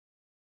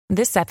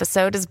This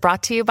episode is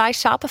brought to you by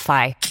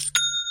Shopify.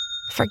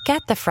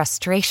 Forget the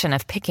frustration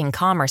of picking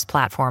commerce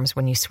platforms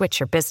when you switch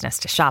your business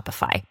to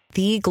Shopify,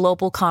 the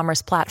global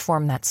commerce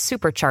platform that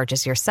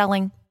supercharges your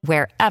selling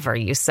wherever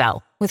you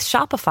sell. With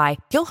Shopify,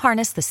 you'll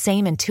harness the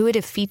same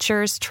intuitive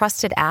features,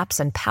 trusted apps,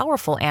 and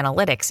powerful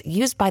analytics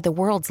used by the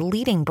world's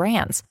leading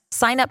brands.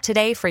 Sign up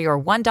today for your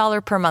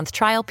 $1 per month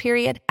trial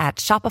period at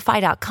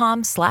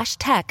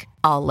shopify.com/tech,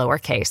 all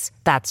lowercase.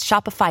 That's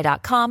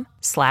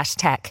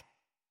shopify.com/tech.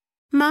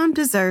 Mom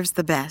deserves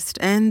the best,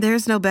 and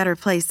there's no better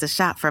place to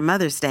shop for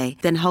Mother's Day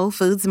than Whole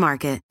Foods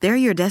Market. They're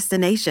your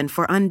destination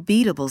for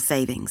unbeatable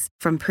savings,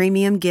 from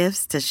premium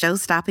gifts to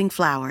show-stopping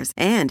flowers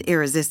and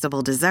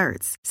irresistible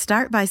desserts.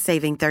 Start by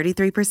saving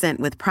 33%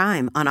 with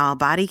Prime on all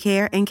body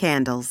care and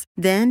candles.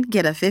 Then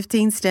get a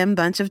 15-stem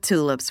bunch of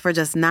tulips for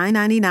just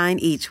 $9.99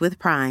 each with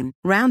Prime.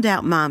 Round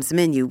out Mom's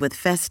menu with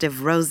festive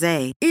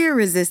rosé,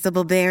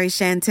 irresistible berry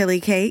chantilly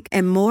cake,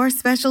 and more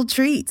special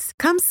treats.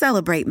 Come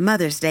celebrate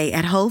Mother's Day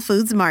at Whole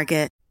Foods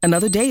Market.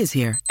 Another day is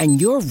here,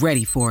 and you're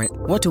ready for it.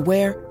 What to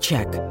wear?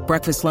 Check.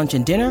 Breakfast, lunch,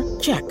 and dinner?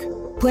 Check.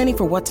 Planning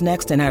for what's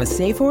next and how to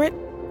save for it?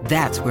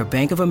 That's where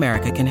Bank of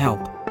America can help.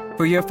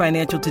 For your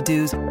financial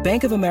to-dos,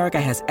 Bank of America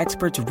has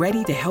experts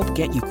ready to help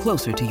get you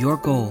closer to your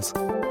goals.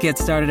 Get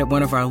started at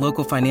one of our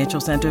local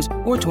financial centers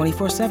or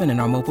 24/7 in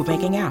our mobile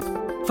banking app.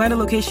 Find a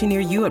location near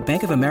you at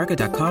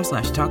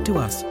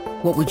bankofamerica.com/talktous.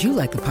 What would you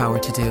like the power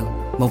to do?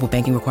 Mobile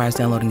banking requires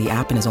downloading the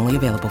app and is only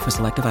available for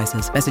select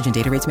devices. Message and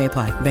data rates may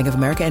apply. Bank of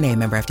America N.A.,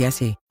 member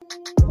FDIC.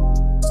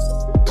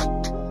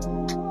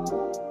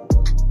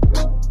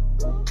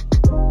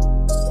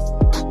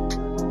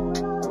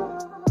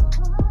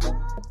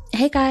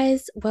 Hey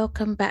guys,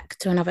 welcome back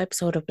to another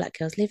episode of Black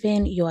Girls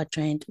Living. You are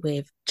joined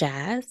with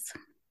Jazz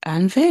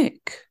and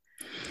Vic.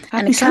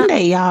 Happy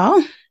Sunday,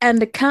 y'all. And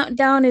the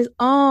countdown is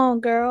on,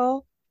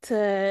 girl,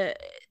 to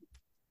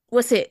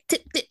what's it?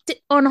 Tip, tip, tip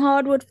on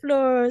hardwood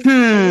floors.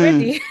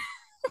 Ready?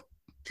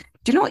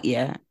 Do you know what?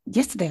 Yeah,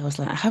 yesterday I was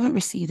like, I haven't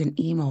received an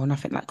email or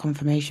nothing like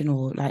confirmation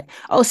or like,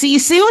 oh, see you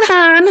soon,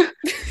 Han.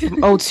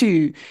 From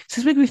O2.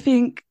 So we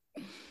think,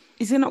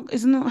 is it not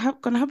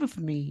going to happen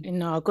for me?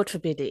 No, God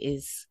forbid it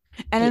is.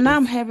 And then now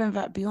I'm hearing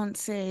that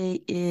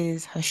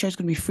Beyonce her show's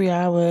going to be 3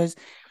 hours.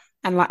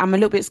 And like, I'm a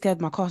little bit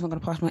scared my car's not going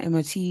to pass my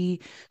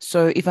MOT.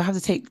 So if I have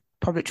to take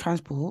public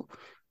transport,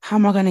 how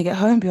am I going to get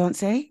home,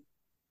 Beyonce?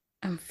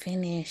 I'm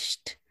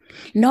finished.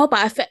 No,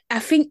 but I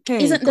think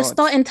isn't the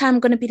starting time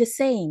going to be the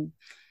same?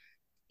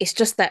 It's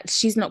just that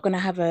she's not going to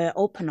have an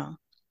opener.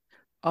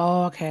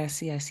 Oh, okay. I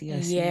see.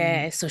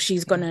 Yeah, so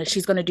she's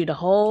gonna do the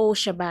whole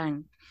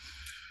shebang.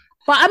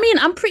 But I mean,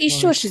 I'm pretty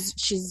sure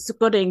she's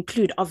going to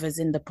include others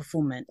in the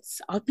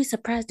performance. I'd be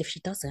surprised if she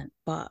doesn't,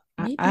 but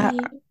maybe.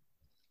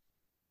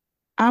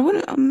 I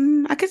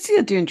wouldn't. I could see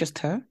her doing just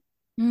her.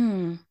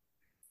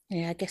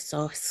 Yeah, I guess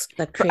so. It's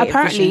the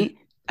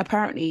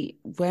apparently,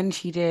 when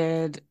she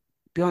did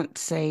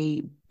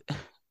Beyonce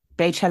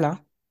Beychella,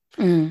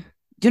 mm.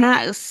 do you know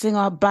that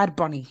singer Bad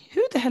Bunny?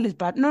 Who the hell is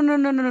Bad? No.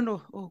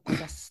 Oh God,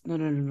 that's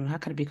no. How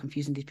can I be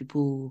confusing these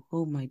people?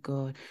 Oh my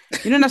God,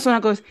 you know that song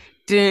that goes.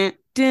 Yeah,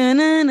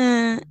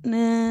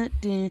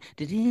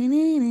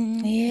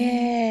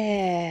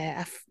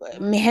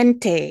 Mi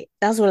Gente.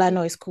 That's all I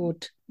know it's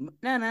called.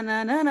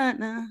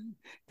 That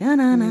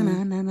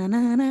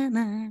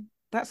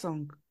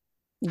song.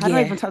 How do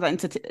I even type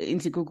that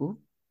into Google?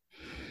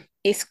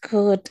 It's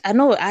called. I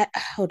know.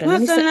 Hold on.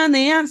 What's the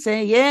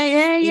answer?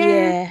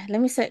 Yeah. Let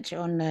me search it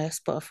on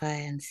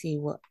Spotify and see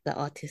what the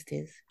artist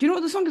is. Do you know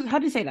what the song is? How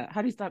do you say that?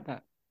 How do you type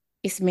that?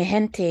 It's Mi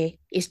Gente.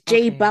 It's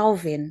J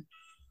Balvin.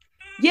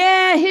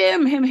 Yeah,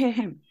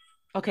 him.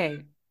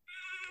 Okay.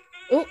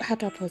 Oh, how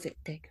do I pause it?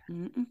 There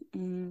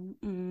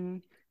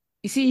you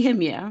see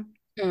him, yeah?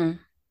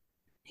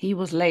 He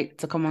was late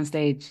to come on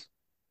stage.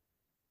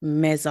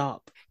 Mess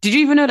up. Did you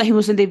even know that he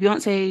was in the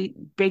Beyonce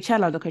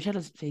Beychella, the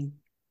Coachella thing?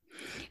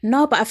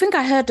 No, but I think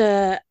I heard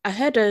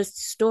a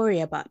story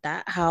about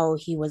that, how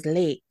he was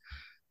late.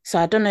 So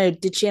I don't know,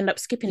 did she end up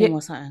skipping him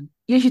or something?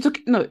 Yeah, she took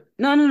no.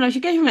 She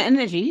gave him the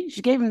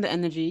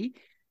energy.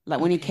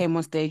 Like when he came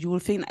on stage, you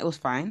would think that it was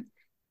fine.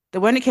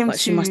 Then when it came to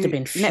she must have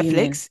been Netflix,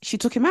 fuming. she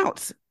took him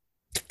out.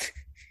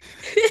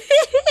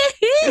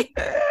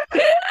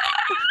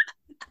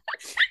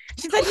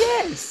 She said,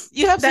 yes,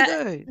 you have to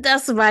go.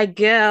 That's my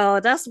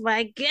girl.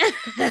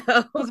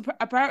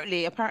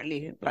 Apparently,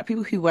 like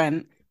people who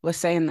went were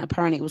saying that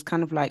apparently it was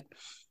kind of like,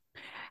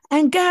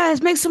 and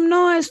guys, make some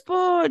noise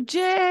for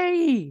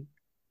Jay.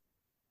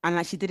 And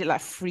like she did it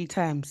like 3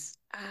 times.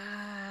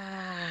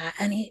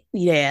 And he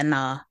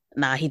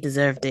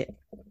deserved it.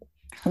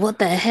 What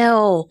the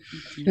hell?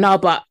 No,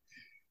 but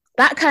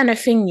that kind of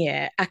thing,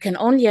 yeah, I can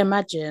only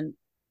imagine.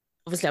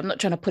 Obviously, I'm not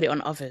trying to put it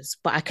on others,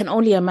 but I can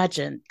only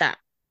imagine that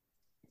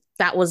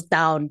was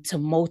down to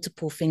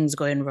multiple things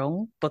going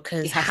wrong,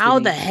 because how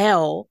the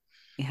hell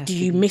do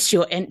you miss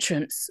your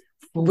entrance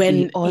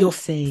when you're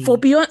for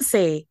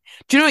Beyonce?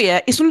 Do you know,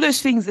 yeah, it's one of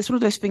those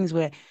things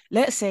where,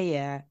 let's say,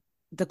 yeah,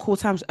 the call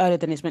time's earlier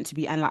than it's meant to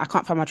be, and like I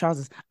can't find my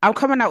trousers. I'm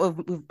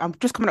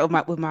just coming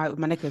out with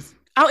my knickers.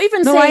 I'll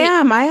even No, say, I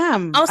am.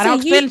 I'll And say I'll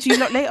explain you. it to you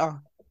lot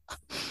later.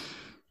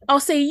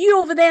 I'll say you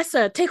over there,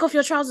 sir. Take off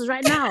your trousers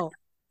right now.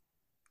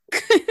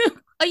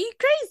 Are you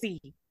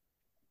crazy?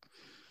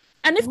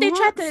 And if they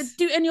try What? to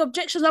do any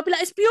objections, I'll be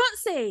like, it's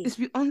Beyonce, It's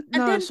be on. and No,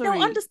 then they'll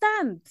sorry.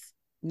 understand.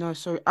 No,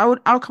 sorry.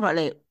 I'll come out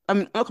late. I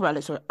mean, I'll come out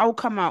late. Sorry. I'll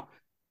come out.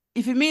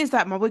 If it means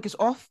that my wig is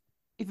off,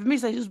 if it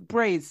means that it's just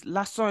braids,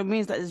 last song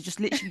means that it's just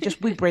literally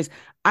just wig braids,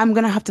 I'm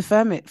gonna have to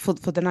firm it for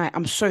the night.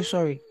 I'm so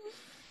sorry.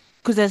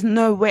 Because there's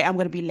no way I'm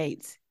gonna be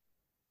late.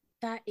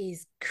 That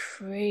is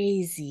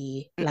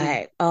crazy. Mm-mm.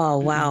 Like, oh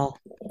wow,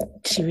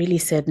 she really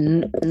said,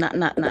 nah.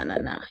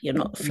 You're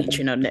not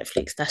featuring on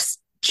Netflix. That's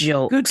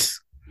jokes. Good.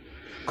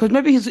 Because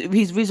maybe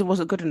his reason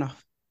wasn't good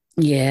enough.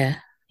 Yeah.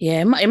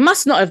 It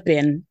must not have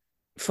been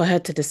for her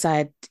to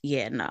decide.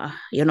 Yeah, nah,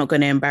 you're not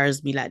going to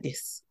embarrass me like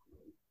this.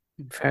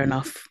 Fair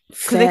enough.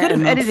 Because they could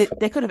have edited.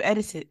 They could have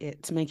edited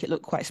it to make it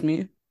look quite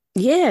smooth.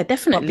 Yeah,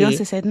 definitely. But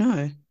Beyonce said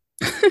no.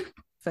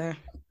 Fair.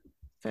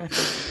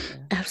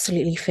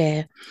 Absolutely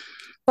fair.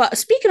 But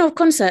speaking of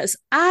concerts,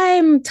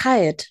 I'm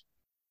tired.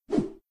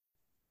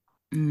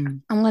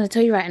 I'm going to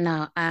tell you right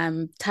now,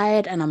 I'm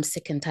tired and I'm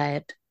sick and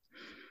tired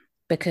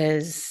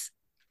because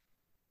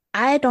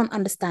I don't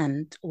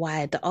understand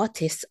why the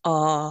artists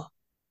are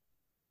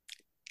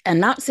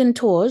announcing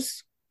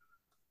tours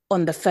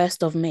on the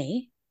 1st of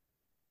May,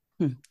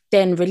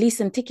 then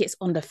releasing tickets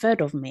on the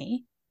 3rd of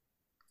May,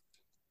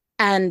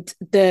 and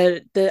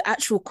the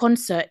actual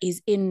concert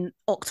is in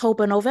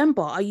October,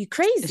 November. Are you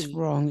crazy? It's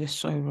wrong. It's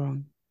so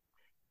wrong.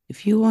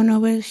 If you wanna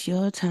waste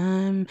your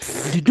time,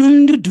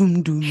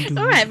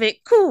 all right, Vic,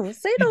 cool.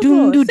 Say no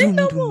more. Rub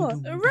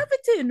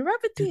it in.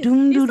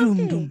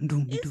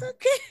 It's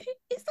okay.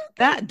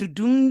 That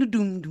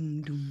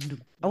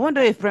I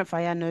wonder if Brent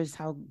Faiyaz knows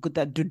how good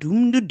that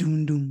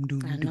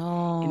I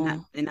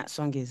know in that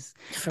song is.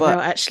 Pharrell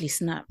actually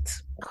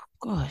snapped.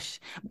 Gosh,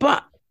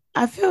 but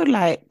I feel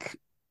like,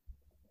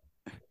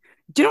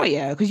 do you know what?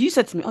 Yeah, because you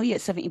said to me, "Oh yeah,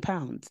 it's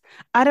 £70."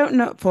 I don't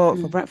know for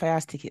Brent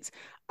Faiyaz tickets.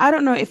 I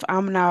don't know if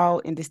I'm now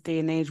in this day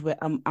and age where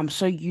I'm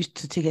so used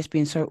to tickets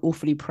being so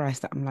awfully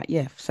priced that I'm like,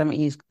 yeah,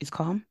 70 is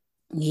calm.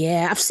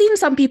 Yeah, I've seen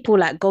some people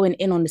like going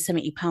in on the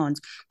 £70,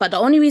 but the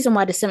only reason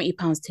why the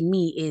 £70 to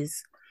me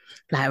is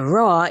like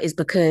raw is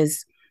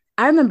because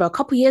I remember a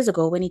couple years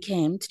ago when he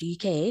came to the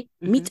UK,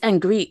 meet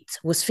and greet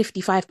was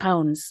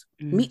 £55.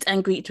 Meet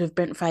and greet with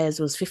Brent Faiyaz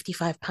was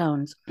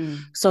 £55.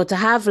 So to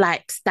have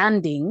like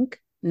standing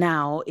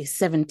now is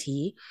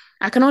 70.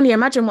 I can only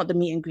imagine what the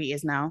meet and greet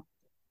is now.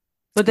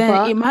 But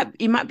then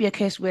it might be a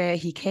case where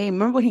he came.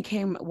 Remember when he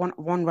came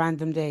one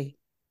random day,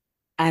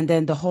 and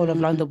then the whole of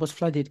London was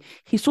flooded.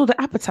 He saw the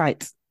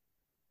appetite.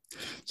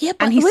 Yeah,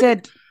 but and he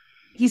said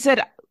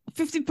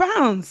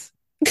 £50.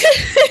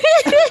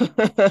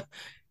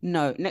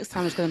 No, next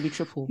time it's going to be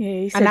triple. Yeah,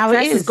 he said, and now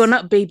price it is has gone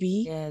up,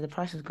 baby. Yeah, the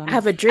price has gone up. I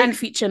have a Drake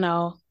feature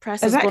now.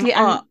 Price has gone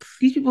up.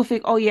 These people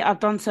think, oh yeah, I've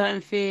done certain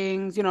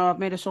things. You know, I've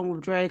made a song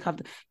with Drake.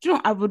 Do you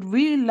know? I would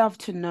really love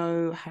to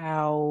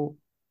know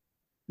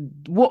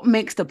what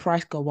makes the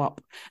price go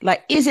up.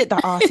 Like, is it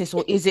the artist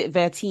or is it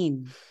their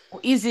team,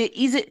 or is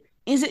it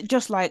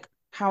just like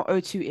how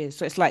O2 is?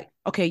 So it's like,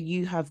 okay,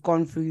 you have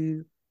gone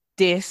through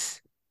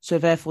this, so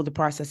therefore the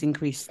price has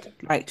increased.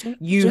 Like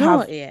you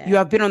have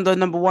been on the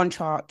 #1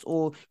 chart,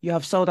 or you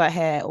have sold out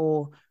hair,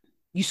 or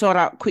you sold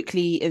out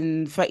quickly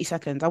in 30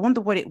 seconds. I wonder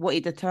what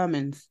it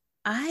determines.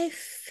 I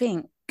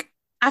think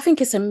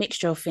it's a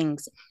mixture of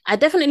things. I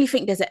definitely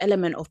think there's an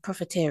element of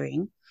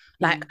profiteering.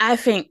 Like, I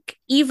think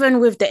even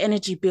with the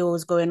energy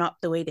bills going up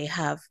the way they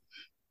have,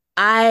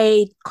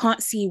 I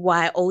can't see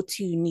why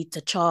O2 need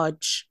to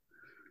charge.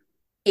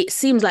 It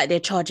seems like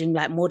they're charging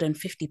like more than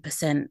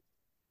 50%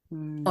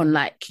 on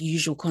like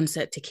usual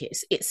concert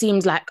tickets. It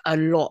seems like a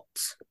lot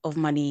of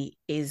money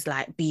is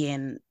like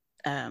being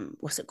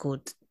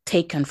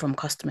taken from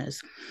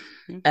customers.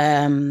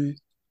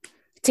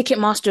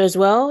 Ticketmaster as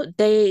well,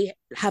 they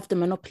have the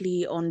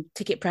monopoly on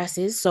ticket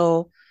prices,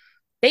 so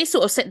they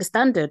sort of set the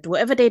standard.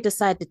 Whatever they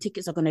decide the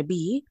tickets are going to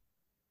be,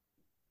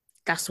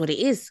 that's what it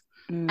is.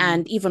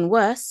 And even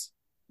worse,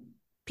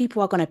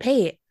 people are going to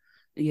pay it.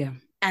 Yeah.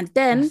 And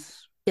then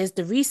there's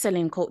the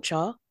reselling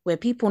culture where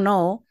people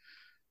know,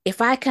 if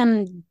I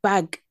can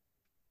bag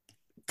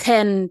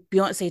 10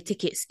 Beyonce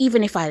tickets,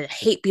 even if I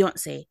hate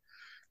Beyonce,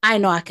 I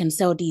know I can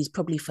sell these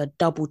probably for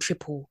double,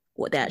 triple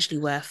what they're actually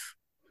worth.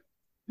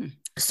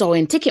 So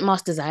in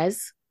Ticketmaster's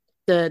eyes,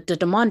 the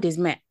demand is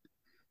met.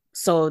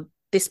 So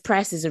this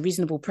price is a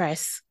reasonable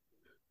price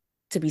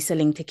to be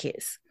selling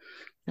tickets.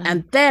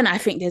 And then I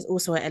think there's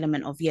also an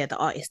element of, the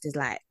artist is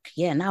like,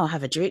 now I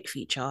have a Drake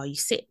feature. Are you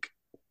sick?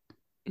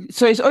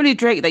 So it's only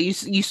Drake that you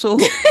saw.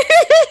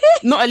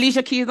 Not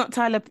Alicia Keys, not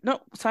Tyler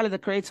the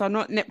Creator,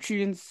 not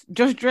Neptunes,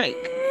 just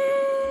Drake.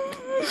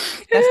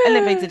 That's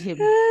elevated him.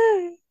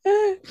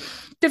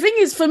 The thing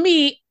is, for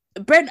me,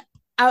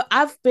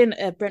 I've been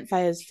a Brent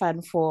Faiyaz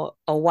fan for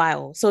a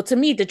while. So to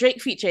me, the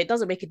Drake feature, it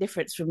doesn't make a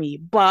difference for me.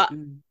 But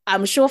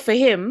I'm sure for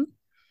him,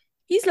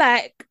 he's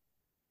like,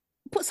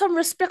 Put some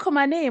respect on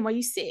my name. Are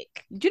you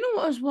sick? Do you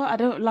know what as well? I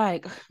don't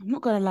like. I'm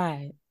not gonna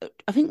lie.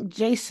 I think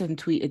Jason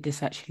tweeted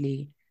this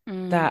actually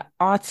that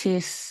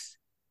artists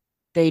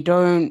they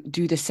don't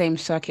do the same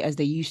circuit as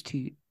they used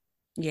to.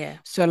 Yeah.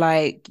 So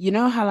like you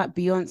know how like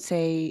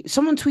Beyonce,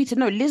 someone tweeted.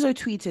 No, Lizzo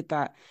tweeted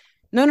that.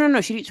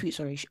 No. She didn't tweet.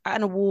 Sorry, at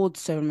an awards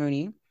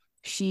ceremony,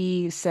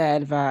 she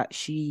said that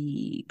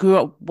she grew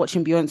up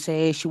watching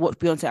Beyonce. She watched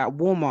Beyonce at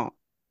Walmart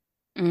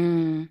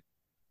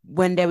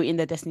when they were in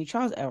the Destiny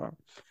Child era.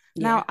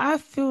 Yeah. Now, I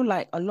feel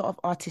like a lot of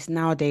artists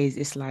nowadays,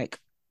 it's like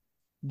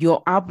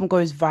your album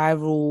goes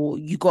viral,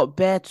 you got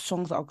bare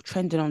songs that are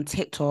trending on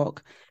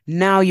TikTok.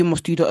 Now you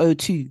must do the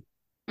O2.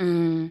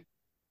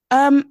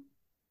 Um,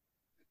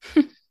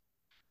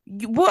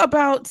 what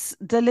about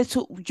the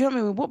little, do you know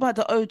what I mean? What about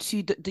the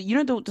O2,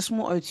 you know the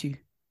small O2?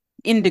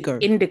 Indigo.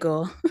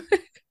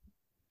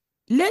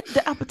 Let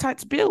the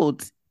appetites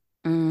build.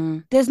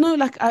 There's no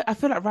like, I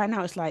feel like right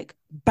now it's like,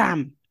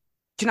 bam.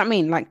 Do you know what I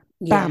mean? Like,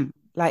 bam.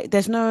 Like,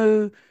 there's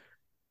no,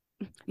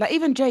 like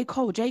even J.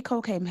 Cole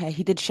came here,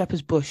 he did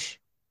Shepherd's Bush,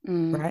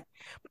 right?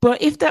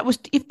 But if that,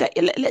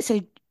 let's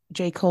say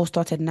J. Cole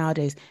started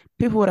nowadays,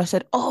 people would have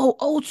said, oh,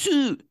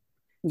 O2.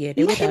 Yeah,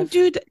 let him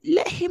do that.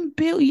 Let him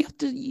build.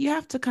 You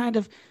have to kind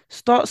of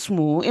start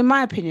small, in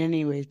my opinion,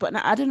 anyways. But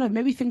I don't know.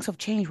 Maybe things have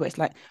changed where it's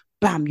like,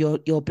 bam, you're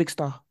a big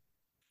star.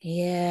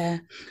 Yeah,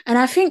 and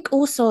I think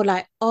also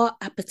like our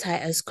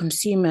appetite as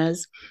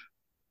consumers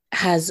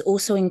has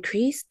also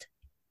increased.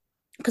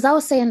 Because I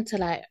was saying to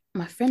like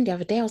my friend the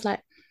other day, I was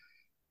like,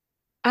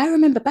 I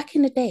remember back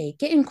in the day,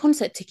 getting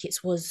concert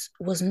tickets was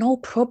no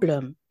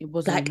problem. It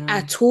wasn't like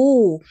at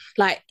all.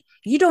 Like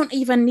you don't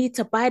even need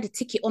to buy the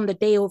ticket on the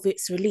day of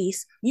its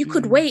release. You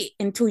could wait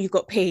until you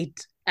got paid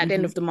at the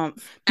end of the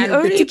month, and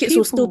the tickets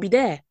will still be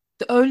there.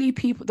 The only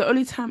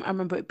time I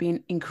remember it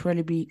being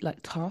incredibly like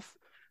tough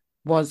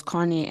was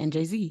Kanye and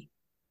Jay-Z.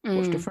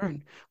 Watch the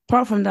Throne.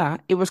 Apart from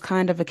that, it was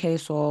kind of a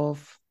case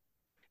of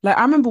like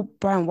I remember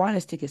buying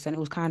wireless tickets, and it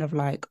was kind of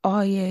like,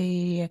 oh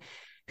yeah.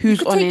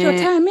 Who's you on take it? Your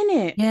time,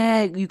 innit?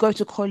 Yeah, you go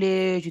to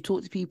college, you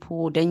talk to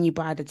people, then you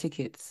buy the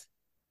tickets.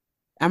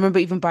 I remember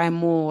even buying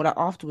more like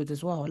afterwards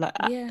as well. Like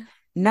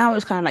now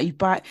it's kind of like you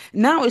buy.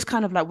 Now it's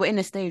kind of like we're in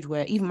a stage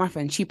where even my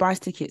friend, she buys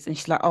tickets and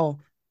she's like, oh,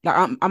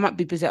 like I might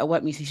be busy at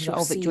work meeting. She's like,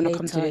 oh, Vic, do you want to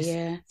come to this?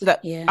 Yeah. So that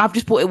I've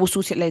just bought it. We'll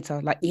sort it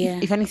later. Like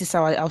if I need to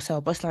sell, I'll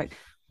sell. But it's like,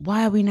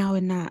 why are we now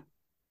in that?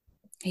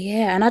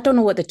 Yeah, and I don't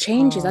know what the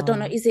change is. I don't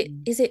know. Is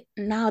it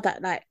now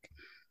that like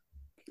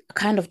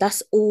kind of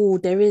that's all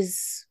there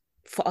is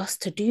for us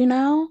to do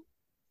now?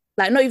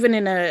 Like not even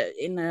in a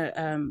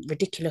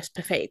ridiculous,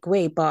 pathetic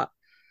way, but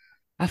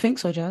I think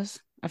so, Jazz.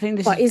 I think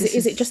this. But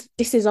is it just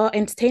this is our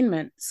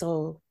entertainment?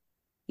 So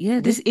yeah,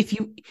 this if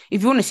you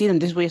want to see them,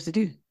 this is what you have to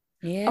do.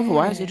 Yeah.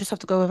 Otherwise, you just have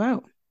to go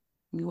without.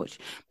 You watch.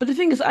 But the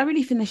thing is, I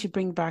really think they should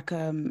bring back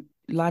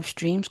live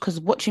streams because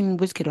watching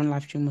Wizkid on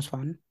live stream was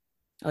fun.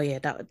 Oh yeah,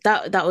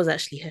 that was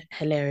actually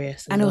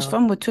hilarious. And it was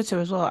fun with Twitter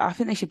as well. I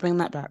think they should bring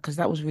that back because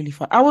that was really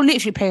fun. I will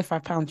literally pay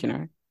 £5, you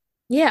know.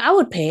 Yeah, I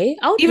would pay.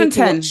 I would even pay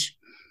 10.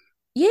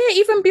 Yeah,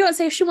 even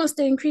Beyonce if she wants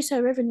to increase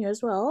her revenue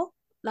as well.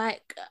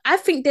 Like I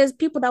think there's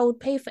people that would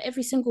pay for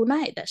every single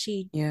night that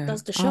she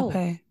does the show.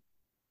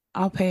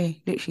 I'll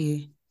pay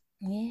literally.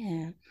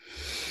 Yeah,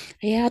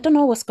 I don't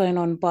know what's going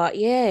on, but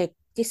yeah,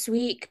 this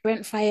week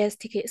Brent Faiyaz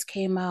tickets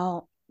came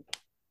out.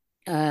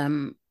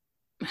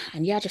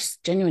 And yeah, I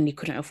just genuinely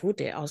couldn't afford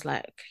it. I was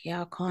like,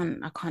 yeah,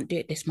 I can't do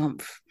it this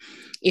month.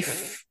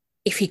 If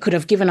he could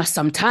have given us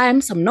some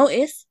time, some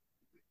notice,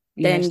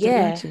 then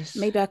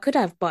maybe I could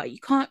have. But you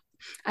can't.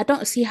 I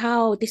don't see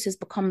how this has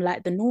become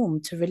like the norm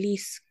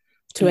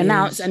to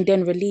announce and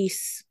then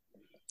release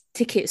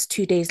tickets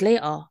 2 days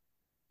later.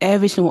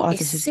 Every single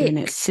artist is doing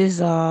it.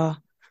 SZA,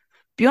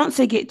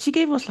 Beyonce she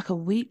gave us like a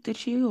week, did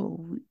she, or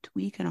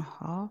week and a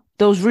half?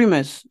 There was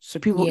rumors, so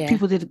people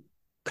did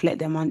collect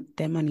their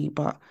money,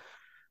 but.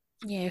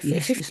 Yeah,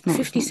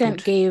 50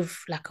 Cent gave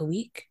like a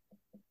week.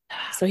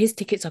 So his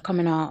tickets are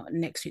coming out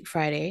next week,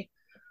 Friday.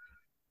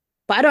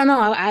 But I don't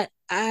know.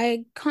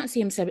 I can't see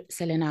him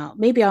selling out.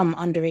 Maybe I'm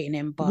underrating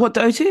him. But what,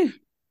 the O2?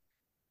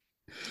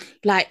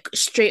 Like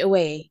straight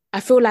away.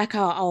 I feel like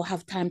I'll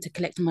have time to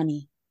collect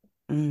money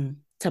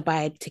to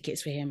buy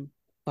tickets for him.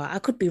 But I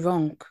could be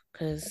wrong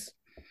because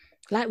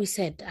like we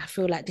said, I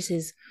feel like this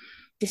is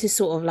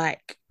sort of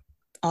like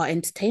our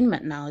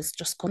entertainment now is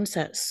just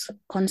concerts,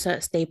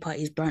 day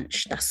parties,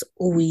 brunch. That's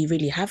all we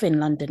really have in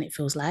London, it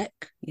feels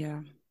like. Yeah.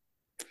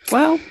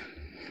 Well,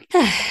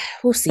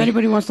 we'll see. If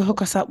anybody wants to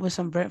hook us up with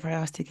some Brent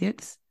Faiyaz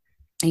tickets.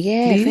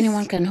 Yeah, please. If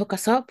anyone can hook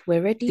us up,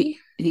 we're ready.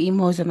 The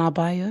email's in our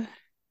bio.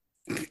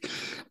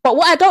 But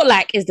what I don't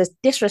like is the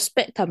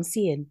disrespect I'm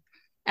seeing.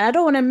 And I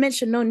don't want to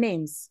mention no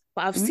names,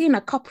 but I've seen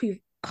a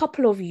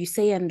couple of you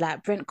saying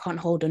like Brent can't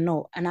hold a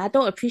note, and I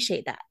don't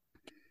appreciate that.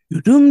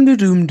 I've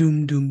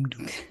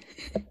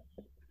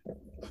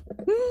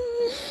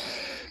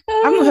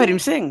not heard him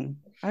sing.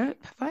 I don't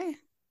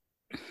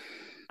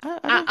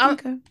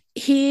think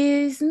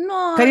he's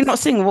not. Can he not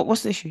sing?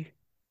 What's the issue?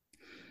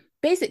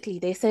 Basically,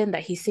 they're saying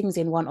that he sings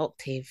in one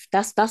octave.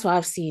 That's what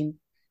I've seen.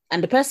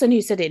 And the person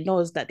who said it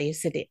knows that they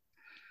said it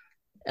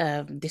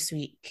this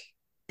week.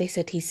 They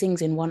said he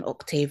sings in one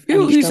octave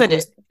and he Who said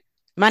it? struggles.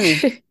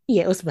 Manny.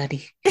 Yeah, it was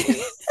Maddie.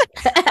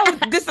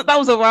 That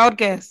was a wild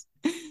guess.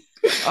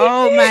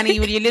 Oh, Manny,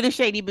 with your little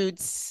shady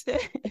boots.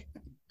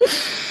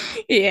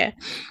 Yeah.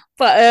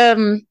 But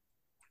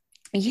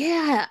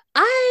yeah,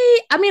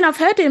 I mean I've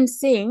heard him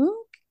sing.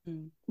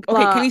 Okay,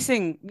 But can he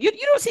sing? You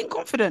don't seem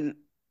confident.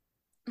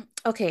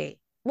 okay.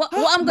 What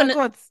Oh I'm my gonna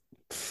God.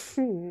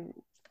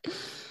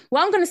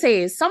 what I'm gonna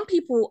say is some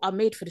people are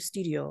made for the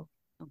studio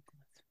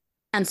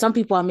and some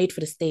people are made for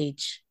the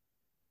stage.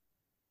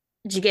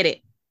 Do you get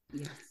it?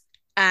 Yes.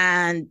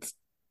 And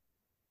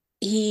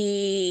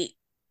he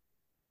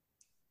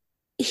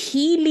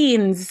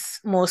leans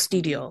more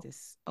studio.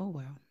 Oh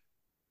wow.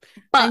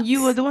 But And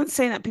you were the one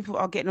saying that people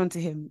are getting onto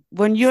him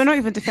when you're not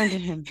even defending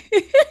him.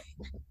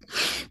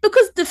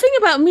 because the thing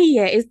about me,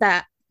 yeah, is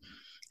that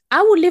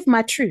I will live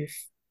my truth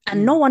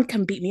and no one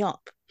can beat me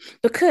up.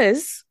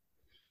 Because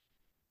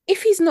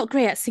if he's not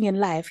great at singing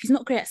live, he's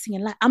not great at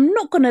singing live. I'm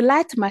not gonna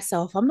lie to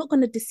myself. I'm not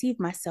gonna deceive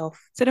myself.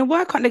 So then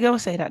why can't the girl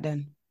say that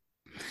then?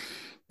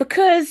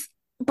 Because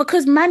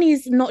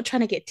Manny's not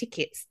trying to get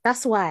tickets.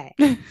 That's why.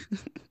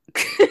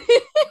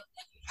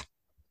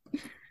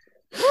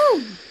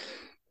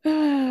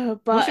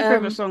 But what's your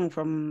favorite song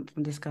from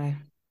this guy?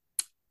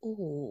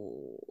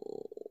 Oh,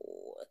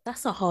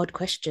 that's a hard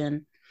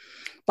question.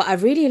 But I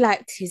really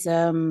liked his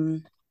I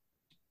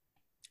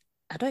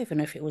don't even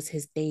know if it was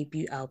his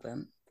debut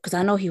album because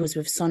I know he was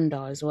with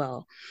Sonder as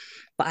well.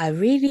 But I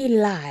really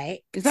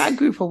liked. Is that a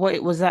group or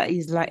what? Was that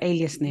his like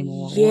alias name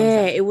or what?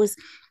 Yeah, it was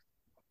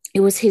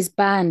his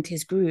band,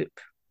 his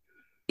group.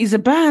 He's a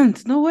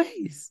band, no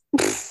ways.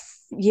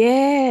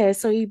 Yeah,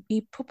 so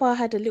he proper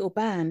had a little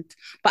band,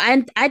 but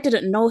I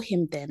didn't know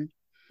him then.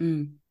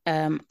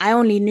 I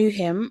only knew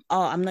him.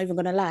 Oh, I'm not even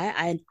gonna lie.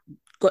 I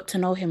got to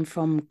know him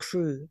from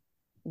Crew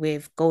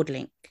with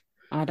Goldlink.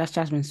 Oh, that's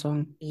Jasmine's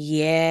song.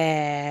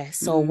 Yeah.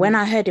 So when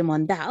I heard him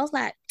on that, I was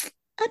like,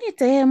 I need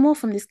to hear more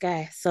from this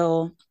guy.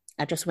 So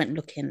I just went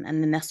looking,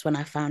 and then that's when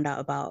I found out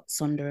about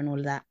Sonder and all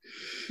of that.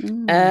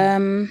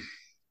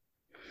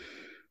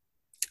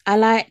 I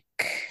like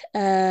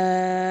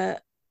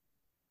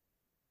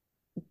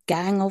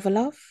Gang Over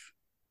Love,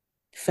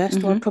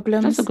 First World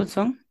Problems. That's a good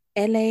song.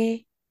 LA,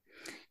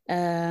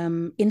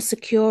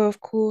 Insecure, of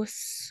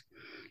course,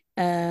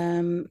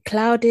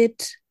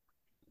 Clouded,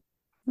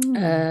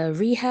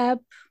 Rehab,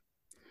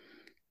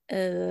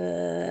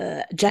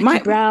 Jackie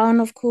Brown,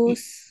 of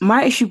course.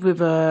 My issue with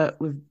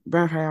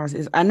Brent Faiyaz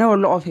is I know a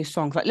lot of his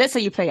songs. Like, let's say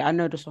you play it, I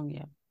know the song,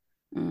 yeah.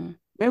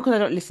 Maybe because I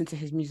don't listen to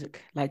his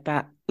music like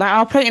that. Like,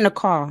 I'll play it in a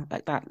car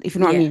like that, if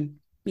you know what I mean.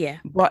 Yeah.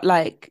 But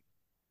like,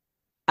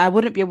 I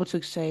wouldn't be able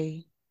to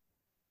say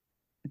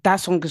that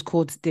song is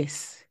called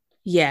this.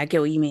 Yeah, I get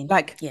what you mean.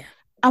 Like, yeah,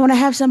 I want to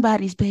have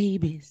somebody's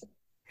babies,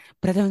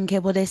 but I don't care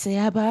what they say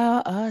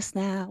about us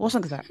now. What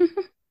song is that?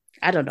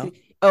 I don't know.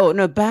 Oh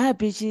no, bad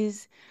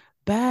bitches.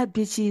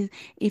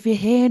 If you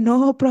hear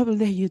no problem,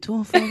 then you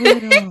don't fall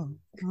it on.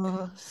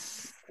 What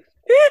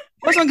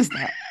song is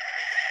that?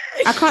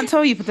 I can't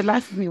tell you for the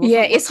life of me.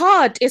 It's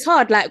hard. It's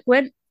hard. Like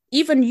when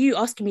even you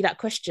asking me that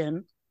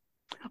question.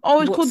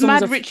 Oh, it's called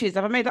Mad Riches.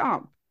 Have I made that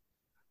up?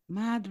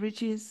 Mad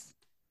Riches.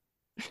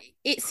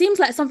 It seems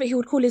like something he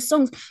would call his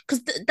songs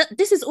because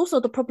this is also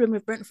the problem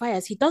with Brent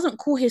Faiyaz. He doesn't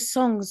call his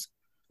songs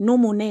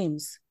normal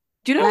names.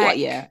 Do you know what?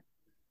 Yeah.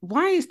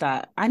 Why is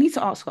that? I need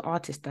to ask an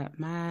artist that.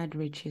 Mad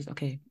Riches.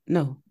 Okay.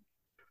 No.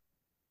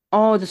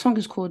 Oh, the song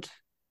is called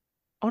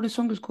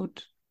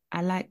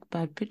I Like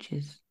Bad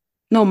Bitches.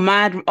 No,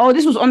 Mad. Oh,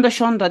 this was Under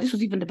Shonda. This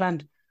was even the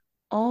band.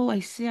 Oh, I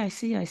see.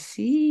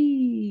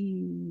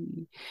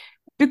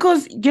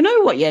 Because you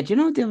know what? Yeah, do you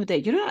know the other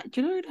day? Do you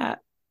know that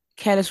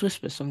Careless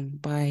Whisper song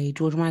by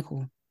George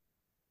Michael?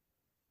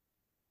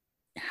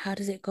 How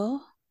does it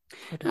go?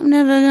 I'm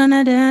never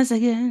gonna dance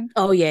again.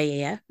 Oh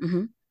yeah.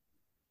 Mm-hmm.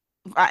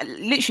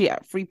 Literally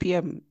at 3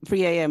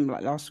 a.m.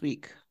 like last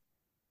week.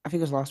 I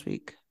think it was last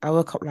week. I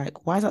woke up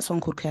like, why is that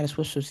song called Careless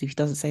Whisper if he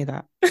doesn't say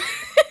that?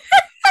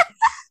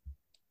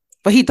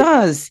 But he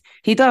does.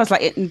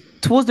 Like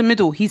towards the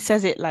middle, he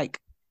says it like,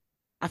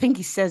 I think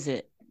he says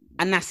it,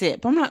 and that's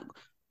it. But I'm like,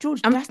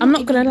 George, I'm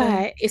not gonna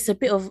lie. It's a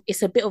bit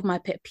of my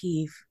pet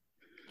peeve.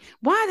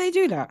 Why do they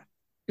do that?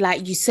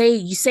 Like you say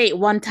it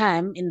one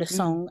time in the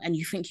song, and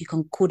you think you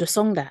can call the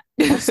song that.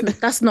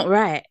 That's not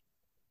right.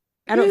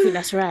 I don't think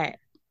that's right.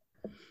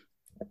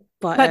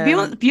 But like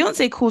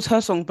Beyonce calls her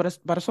song by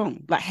the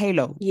song like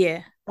Halo.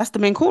 Yeah, that's the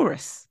main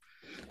chorus.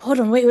 Hold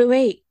on,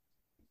 wait.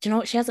 Do you know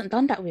what she hasn't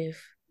done that with?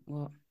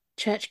 What?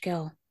 Church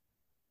Girl.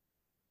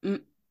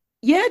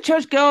 Yeah,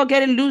 Church Girl,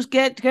 getting loose,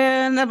 get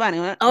nobody.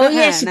 Oh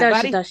yeah,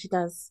 she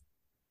does.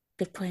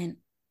 Good point.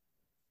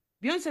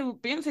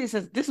 Beyonce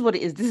says this is what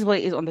it is. This is what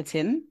it is on the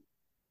tin.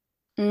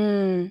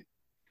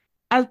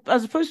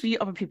 As opposed to you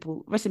other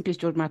people, rest in peace,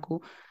 George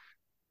Michael.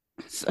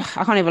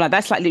 I can't even like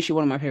that's like literally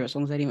one of my favorite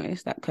songs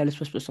anyways, that Careless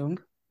Whisper song.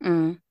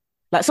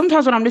 Like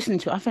sometimes when I'm listening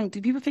to it, I think,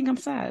 do people think I'm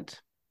sad?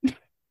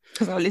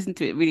 Because I listen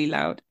to it really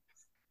loud.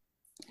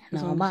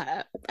 No,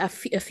 a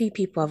few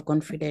people have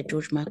gone through their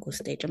George Michael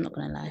stage. I'm not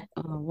gonna lie.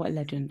 Oh, what a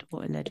legend!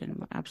 What a legend!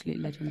 What absolute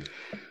legend.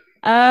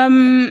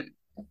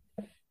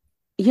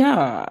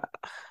 Yeah.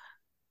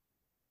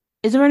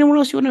 Is there anyone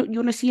else you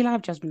wanna see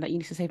live, Jasmine, that you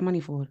need to save money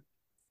for?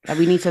 That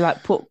we need to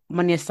like put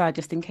money aside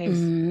just in case.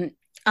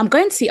 I'm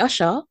going to see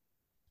Usher.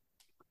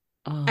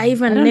 I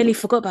even nearly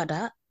forgot about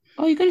that.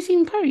 Oh, you're going to see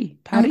him in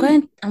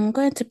Paris? I'm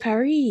going to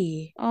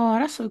Paris. Oh,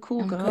 that's so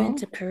cool, girl. I'm going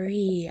to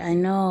Paris. I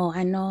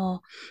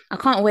know. I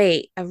can't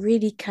wait. I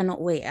really cannot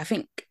wait. I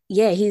think,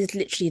 he's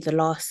literally the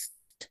last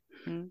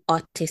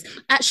artist.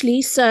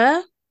 Actually,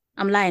 sir,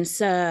 I'm lying,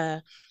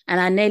 sir. And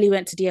I nearly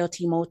went to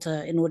DLT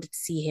Malta in order to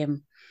see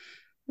him.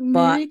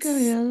 But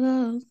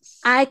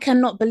I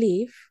cannot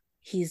believe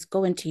he's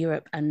going to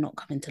Europe and not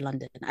coming to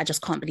London. I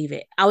just can't believe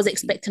it. I was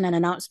expecting an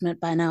announcement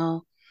by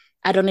now.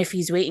 I don't know if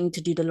he's waiting to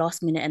do the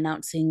last minute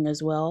announcing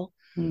as well.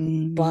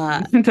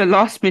 But the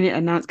last minute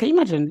announce. Can you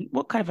imagine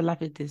what kind of a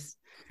life is this?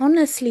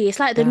 Honestly, it's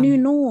like the new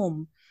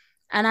norm.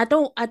 And I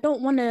don't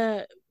want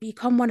to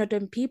become one of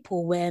them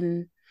people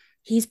when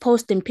he's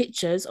posting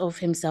pictures of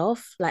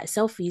himself, like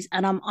selfies,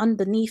 and I'm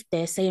underneath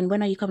there saying,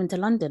 when are you coming to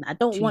London? I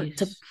don't want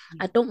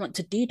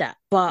to do that.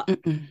 But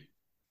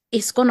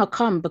it's gonna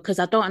come because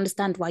I don't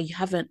understand why you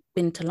haven't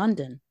been to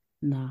London.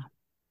 Nah.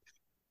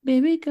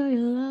 Baby girl,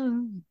 you're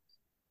alone.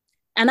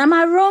 And am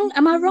I wrong?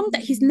 Am I wrong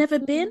that he's never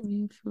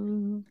been?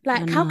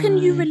 Like, how can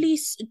you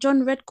release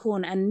John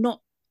Redcorn and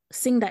not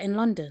sing that in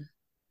London?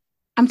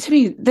 I'm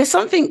telling you, there's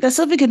something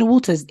in the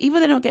waters. Even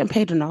though they're not getting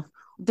paid enough.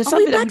 There's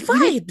something bad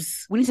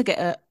vibes. We need to get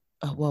a.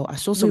 Oh well, I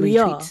saw some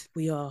tweets.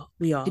 We are.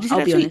 Did you see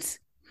I'll be honest.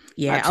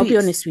 Yeah, like, I'll be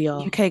honest. We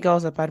are. UK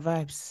girls are bad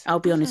vibes. I'll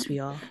be honest. We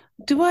are.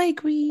 Do I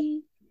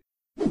agree?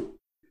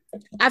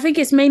 I think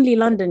it's mainly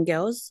London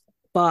girls,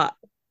 but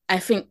I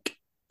think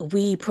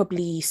we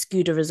probably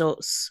skew the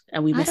results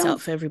and we miss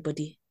out for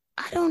everybody.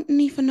 I don't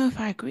even know if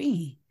I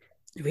agree.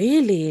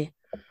 Really?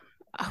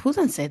 I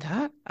wouldn't say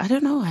that. I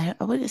don't know.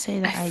 I wouldn't say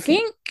that.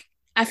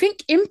 I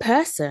think in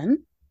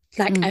person,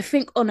 like I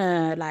think on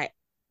a like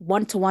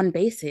one-to-one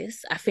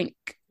basis, I think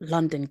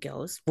London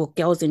girls, well,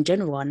 girls in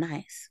general are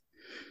nice.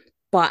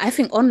 But I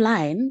think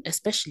online,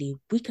 especially,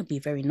 we can be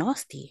very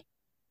nasty.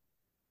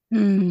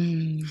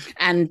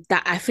 And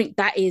that I think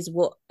that is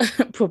what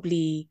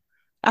probably.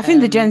 I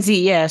think the Gen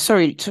Z, yeah.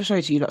 Sorry to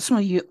you. Like, some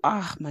of you,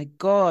 oh my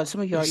God, some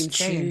of you are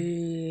insane.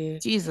 True.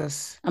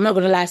 Jesus, I'm not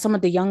gonna lie. Some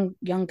of the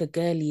younger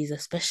girlies,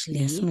 especially.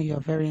 Yeah, some of you are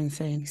very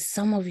insane.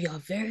 Some of you are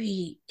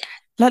very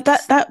like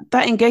that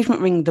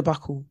engagement ring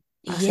debacle.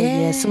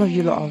 Yeah, some of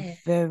you lot are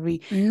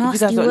very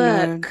nasty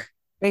work. Know,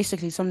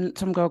 basically, some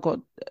girl got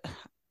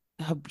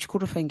she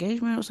called her for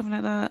engagement or something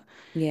like that.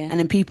 Yeah, and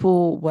then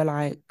people were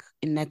like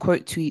in their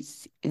quote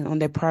tweets, on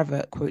their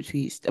private quote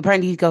tweets.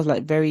 Apparently, these girls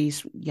like very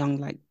young,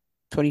 like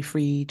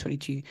 23,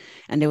 22,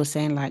 and they were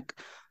saying like,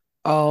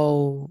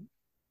 "Oh,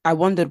 I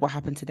wondered what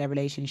happened to their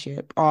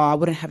relationship. Oh, I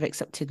wouldn't have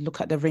accepted. Look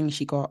at the ring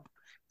she got."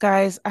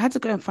 Guys, I had to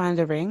go and find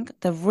the ring.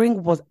 The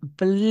ring was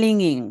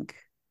blinging.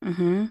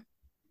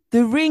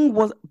 The ring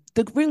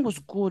was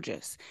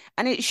gorgeous,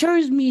 and it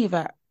shows me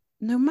that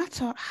no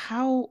matter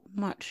how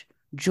much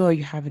joy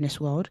you have in this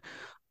world,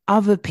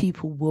 other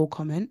people will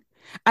comment,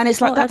 and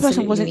it's like that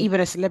person wasn't even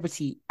a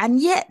celebrity,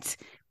 and yet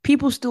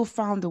people still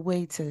found a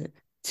way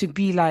to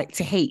be like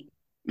to hate.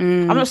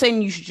 I'm not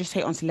saying you should just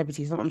hate on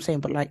celebrities. That's not what I'm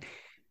saying, but like,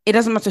 it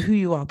doesn't matter who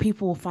you are.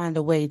 People will find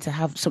a way to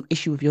have some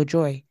issue with your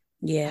joy.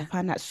 Yeah, I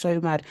find that so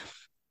mad.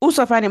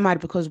 Also, I find it mad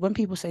because when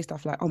people say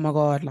stuff like, "Oh my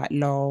God," like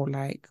lol,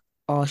 like,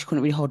 "Oh, she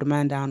couldn't really hold a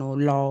man down," or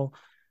lol,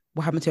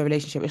 what happened to a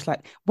relationship? It's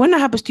like, when that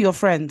happens to your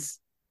friends,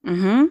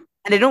 and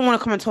they don't want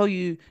to come and tell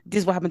you this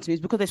is what happened to me,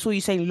 it's because they saw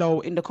you saying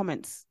lol in the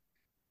comments.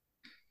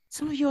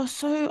 Some of you are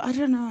so, I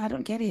don't know, I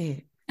don't get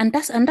it. And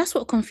that's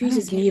what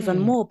confuses me even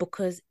more,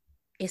 because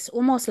it's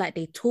almost like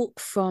they talk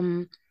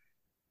from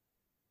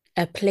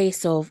a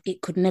place of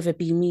it could never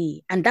be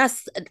me. And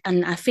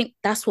I think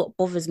that's what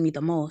bothers me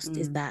the most,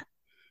 is that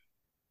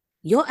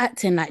you're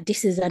acting like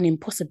this is an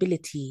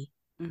impossibility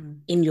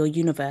in your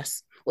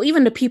universe, or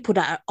even the people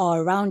that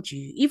are around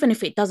you. Even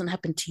if it doesn't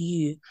happen to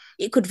you,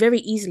 it could very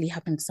easily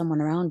happen to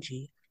someone around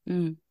you.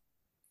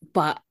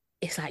 But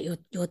it's like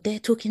you're there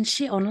talking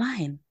shit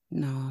online.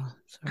 No,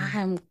 sorry.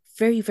 I am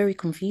very, very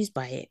confused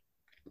by it.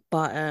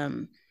 But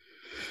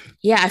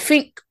I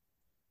think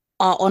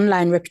our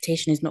online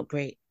reputation is not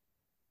great.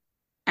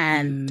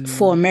 And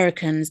for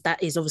Americans,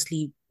 that is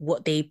obviously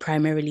what they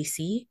primarily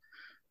see.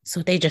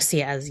 So they just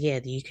see it as,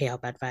 the UK are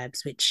bad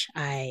vibes, which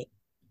I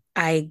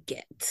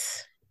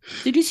get.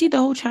 Did you see the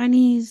whole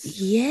Chinese?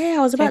 Yeah,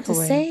 I was about to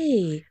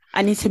say.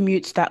 I need to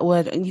mute that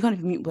word. And you can't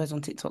even mute words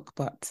on TikTok,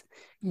 but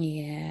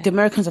the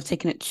Americans have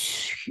taken it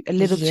a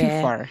little too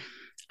far.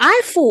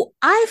 I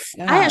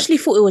actually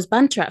thought it was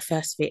banter at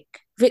first, Vic.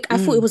 I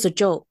thought it was a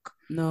joke.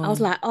 No. I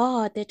was like,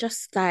 they're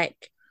just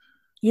like,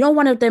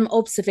 one of them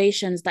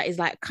observations that is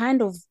like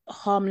kind of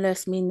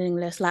harmless,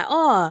 meaningless. Like,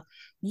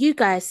 you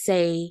guys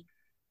say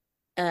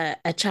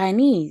a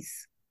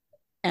Chinese.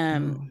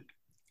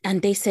 And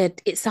they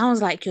said, it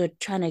sounds like you're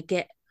trying to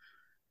get,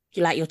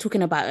 like you're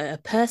talking about a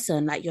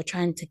person, like you're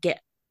trying to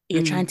get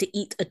you're trying to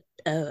eat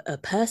a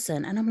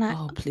person. And I'm like,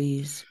 oh,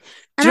 please.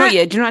 and Do you know,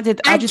 yeah, do you know what I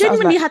did? I I was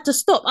genuinely like, had to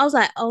stop. I was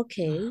like,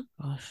 okay,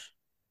 gosh.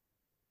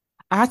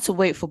 I had to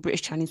wait for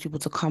British Chinese people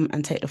to come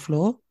and take the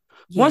floor.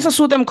 Once yeah. I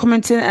saw them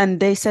commenting and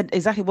they said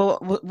exactly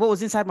what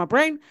was inside my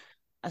brain,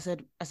 I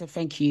said,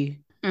 thank you.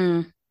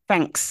 Mm.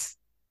 Thanks.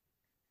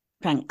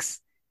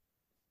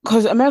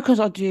 Because Americans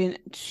are doing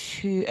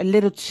a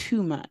little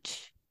too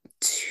much.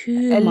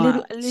 Too A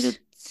little much.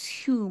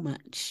 too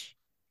much.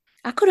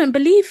 I couldn't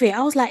believe it.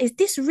 I was like, is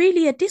this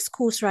really a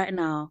discourse right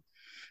now?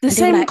 The And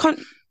they were same like,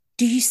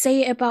 do you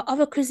say it about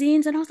other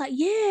cuisines? And I was like,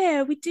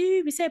 yeah, we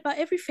do. We say it about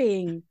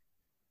everything.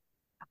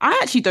 I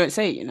actually don't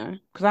say it,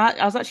 because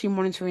I was actually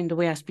monitoring the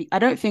way I speak. I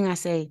don't think I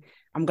say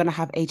I'm gonna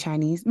have a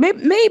Chinese.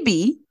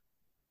 Maybe,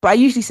 but I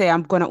usually say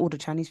I'm gonna order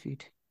Chinese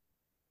food.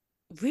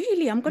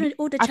 Really? I'm going to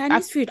order I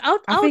Chinese food. I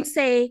would think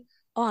say,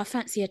 oh, I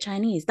fancy a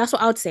Chinese. That's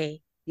what I would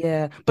say.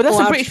 yeah, but that's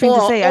a British thing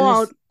to say.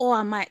 Or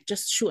I might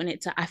just shorten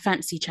it to I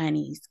fancy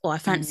Chinese, or I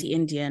fancy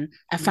Indian,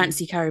 I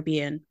fancy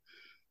Caribbean.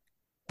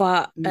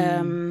 But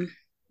yeah,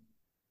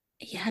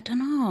 I don't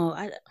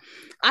know.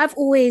 I've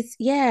always,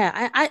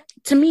 yeah, I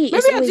to me maybe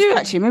it's I always do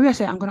actually. Maybe I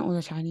say I'm gonna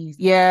order Chinese.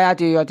 Yeah, I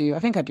do. I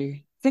think I do.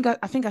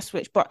 I think I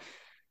switched. But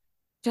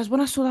just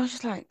when I saw that, I was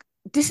just like,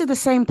 this is the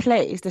same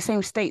place, the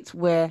same states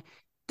where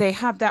they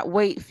have that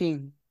weight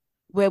thing,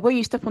 where when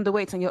you step on the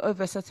weights and you're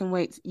over a certain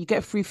weight, you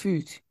get free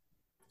food.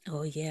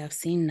 Oh yeah, I've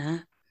seen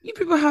that. You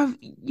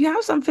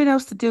have something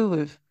else to deal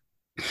with.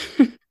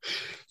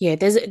 Yeah,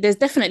 there's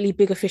definitely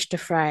bigger fish to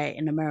fry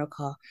in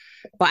America,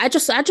 but I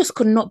just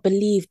could not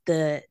believe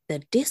the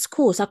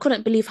discourse. I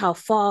couldn't believe how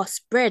far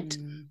spread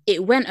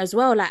it went as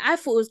well. Like I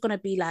thought it was gonna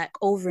be like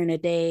over in a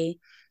day.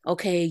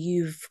 Okay,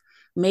 you've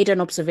made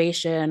an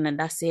observation and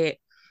that's it,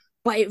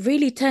 but it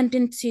really turned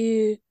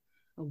into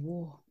A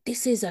war.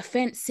 This is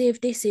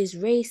offensive. This is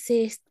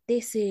racist.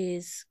 This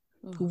is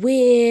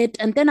weird.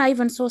 And then I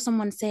even saw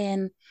someone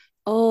saying,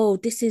 "Oh,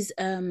 this is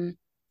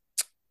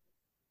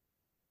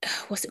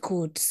what's it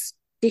called?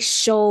 This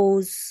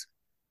shows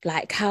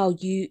like how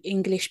you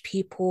English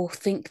people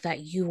think that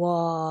you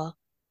are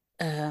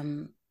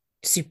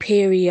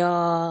superior,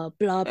 blah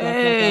blah blah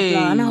blah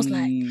blah." And I was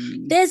like,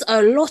 there's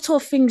a lot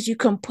of things you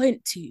can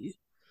point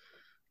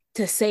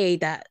to say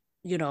that,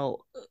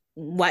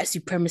 white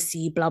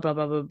supremacy, blah blah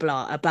blah blah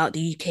blah about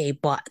the UK,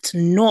 but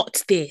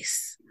not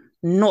this.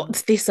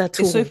 Not this at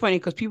all. It's so funny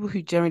because people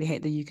who generally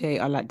hate the UK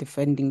are like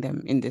defending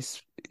them in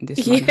this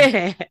yeah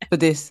manner for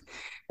this.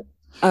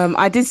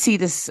 I did see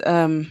this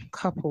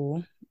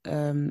couple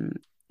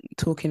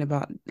talking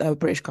about a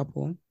British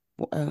couple.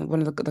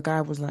 One of the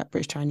guy was like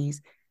British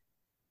Chinese.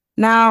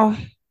 Now,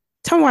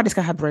 tell me why this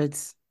guy had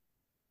braids.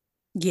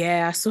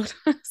 Yeah, I saw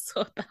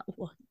that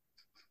one.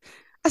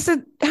 I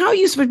said, how are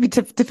you supposed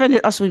to be defending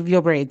us with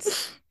your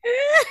braids?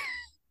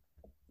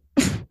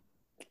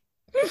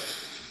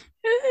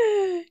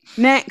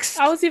 Next.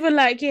 I was even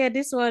like, yeah,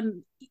 this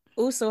one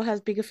also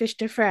has bigger fish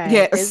to fry.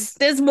 Yes.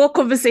 There's more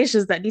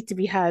conversations that need to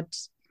be had.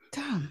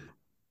 Damn.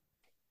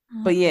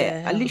 But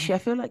yeah, I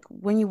feel like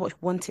when you watch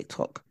one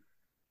TikTok,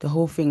 the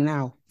whole thing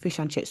now, fish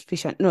and chips,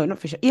 no, not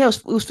fish. Yeah,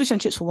 it was fish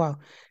and chips for a while.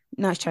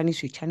 Now it's Chinese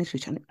food.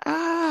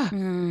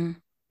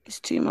 It's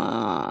too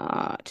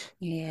much.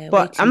 Yeah.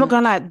 But I'm not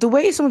gonna lie, the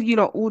way some of you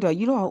lot order,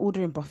 you lot are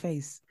ordering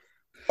buffets.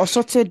 Or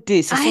sorted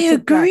this. I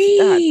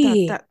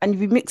agree. That, and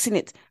you're mixing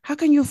it. How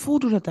can you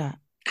afford all of that?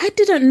 I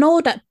didn't know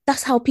that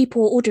that's how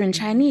people were ordering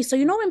Chinese. So,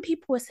 when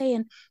people were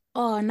saying,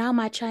 oh, now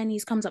my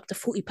Chinese comes up to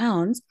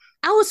 £40,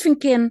 I was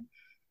thinking,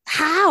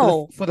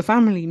 how? For the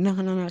family. No,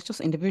 it's just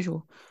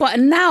individual. But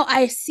now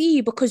I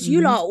see, because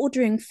you lot are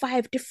ordering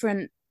 5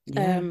 different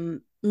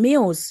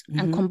meals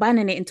and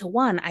combining it into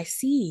one. I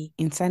see.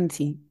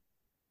 Insanity.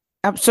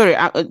 I'm sorry,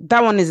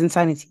 that one is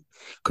insanity.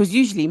 Because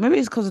usually, maybe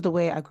it's because of the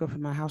way I grew up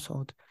in my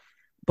household,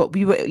 but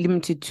we were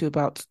limited to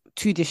about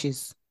 2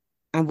 dishes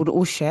and would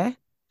all share.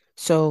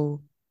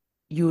 So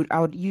I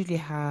would usually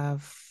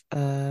have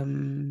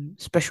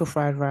special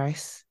fried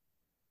rice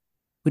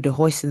with the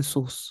hoisin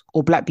sauce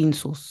or black bean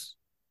sauce.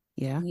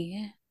 Yeah.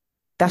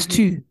 That's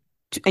 2.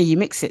 And you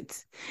mix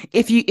it.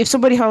 If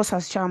somebody else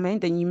has chow mein,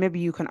 then maybe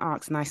you can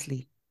ask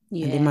nicely.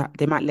 Yeah. And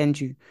they might lend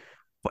you.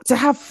 But to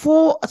have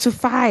 4 to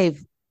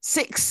 5,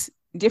 6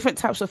 different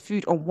types of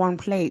food on one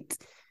plate,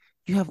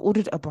 you have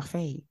ordered a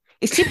buffet.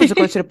 It's cheaper to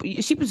go to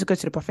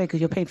the buffet because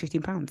you're paying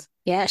 £15.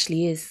 Yeah, it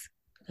actually is.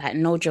 Like,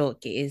 no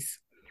joke, it is.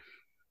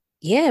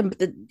 Yeah, but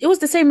it was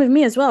the same with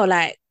me as well.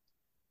 Like,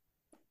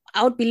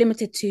 I would be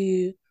limited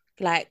to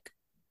like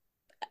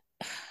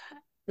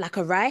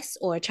a rice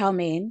or a chow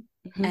mein,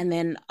 and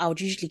then I would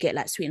usually get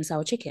like sweet and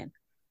sour chicken.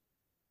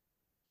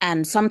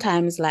 And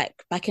sometimes,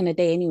 like back in the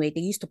day anyway,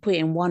 they used to put it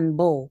in one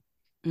bowl,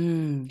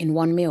 in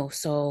one meal.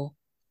 So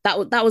that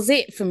was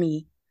it for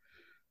me.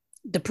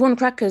 The prawn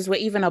crackers were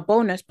even a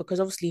bonus because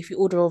obviously if you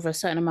order over a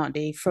certain amount,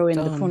 they throw in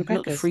the prawn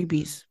crackers.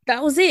 Freebies.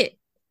 That was it.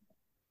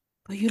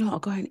 But you lot are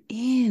going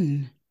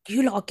in.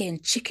 You lot are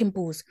getting chicken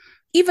balls.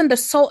 Even the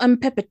salt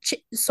and pepper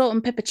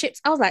chips.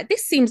 I was like,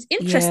 this seems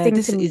interesting to me.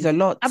 This is a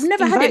lot. I've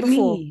never had it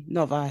before.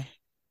 Not have I.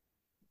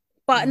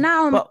 But Yeah.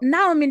 But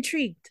now I'm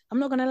intrigued. I'm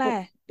not gonna but,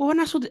 lie. but when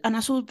I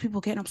saw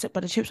people getting upset by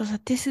the chips, I was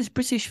like, this is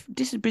British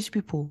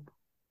people.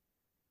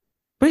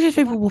 British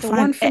people will The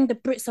one find thing the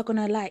Brits are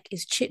gonna like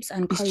is chips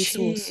and it's curry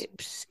sauce.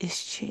 chips,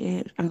 it's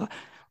chips.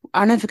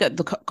 I'll never forget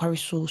the curry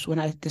sauce when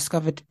I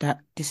discovered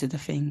that this is the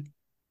thing.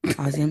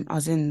 I was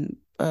in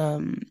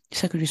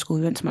secondary school.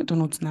 We went to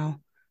McDonald's now.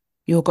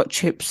 We all got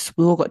chips.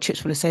 We all got chips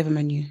for the saver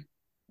menu.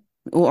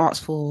 We all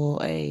asked for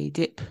a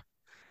dip.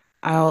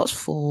 I asked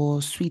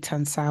for sweet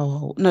and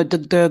sour. No,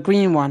 the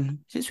green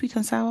one. Is it sweet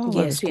and sour? Yeah,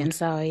 Whatever it's sweet and called.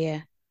 sour.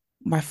 Yeah,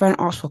 My friend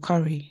asked for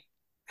curry.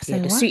 I yeah.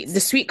 said, what? The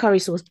sweet curry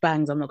sauce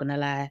bangs. I'm not gonna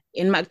lie.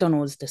 In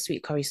McDonald's, the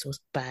sweet curry sauce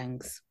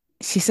bangs.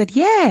 She said,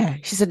 yeah.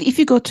 She said, if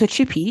you go to a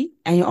chippy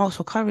and you ask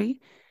for curry,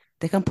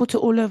 they can put it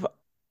all over.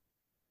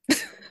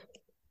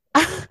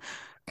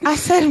 I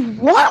said,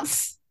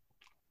 what?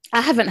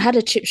 I haven't had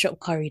a chip shop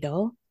curry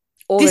though,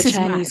 or a This is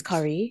Chinese mad.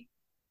 curry.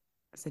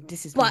 I said,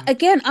 this is But mad.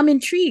 again, I'm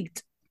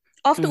intrigued.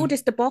 After all Mm.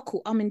 this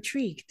debacle, I'm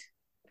intrigued.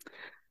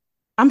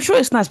 I'm sure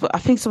it's nice, but I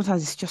think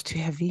sometimes it's just too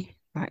heavy.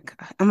 Like,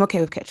 I'm okay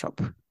with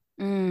ketchup.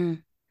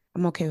 Mm,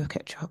 I'm okay with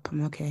ketchup.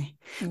 I'm okay.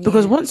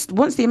 Because yeah, once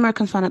the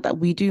Americans find out that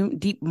we do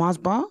deep Mars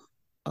bar,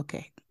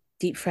 okay.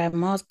 deep fried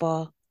Mars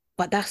bar.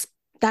 But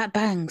that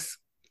bangs.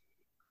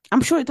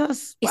 I'm sure it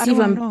does, but I don't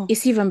want to know.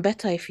 It's even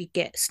better if you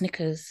get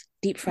Snickers,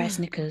 deep fried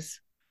Snickers.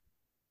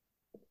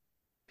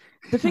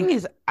 The thing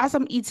is, as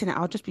I'm eating it,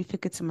 I'll just be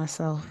thinking to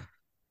myself,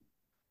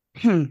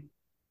 hmm,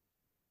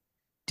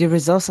 the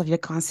results of your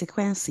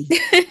consequences.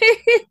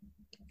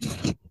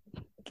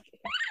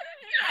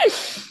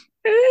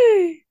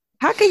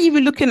 How can you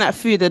be looking at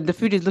food and the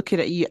food is looking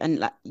at you and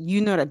like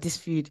you know that this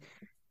food,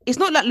 it's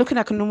not like looking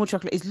at a normal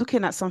chocolate, it's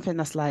looking at something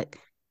that's like,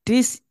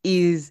 this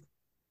is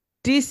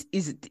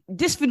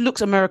this food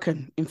looks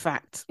American, in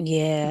fact.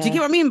 Do you get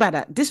Yeah. what I mean by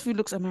that? This food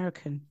looks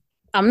American.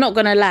 I'm not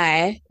gonna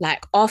lie,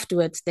 like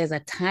afterwards, there's a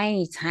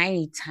tiny,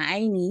 tiny,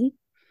 tiny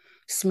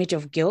smidge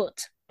of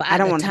guilt. But I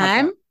don't want to have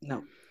that.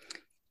 No.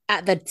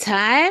 at the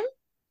time,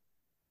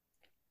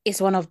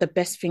 it's one of the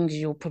best things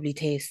you'll probably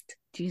taste.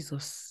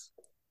 Jesus.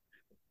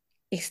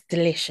 It's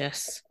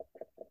delicious.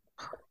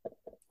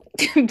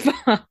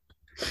 but,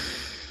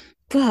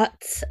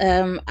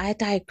 I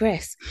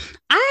digress.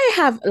 I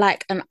have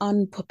like an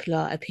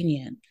unpopular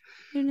opinion,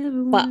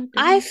 but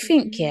I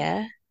think,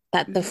 yeah,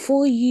 that the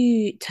For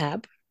You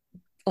tab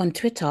on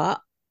Twitter,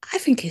 I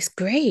think it's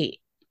great.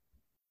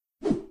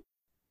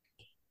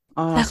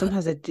 Oh, Like,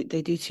 sometimes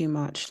they do too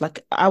much.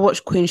 Like I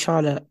watched Queen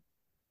Charlotte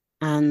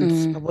and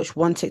I mm, watched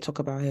one TikTok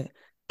about it.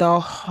 The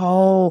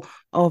whole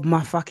of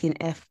my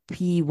fucking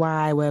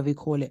FPY, whatever you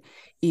call it,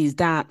 is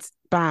that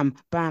bam,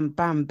 bam,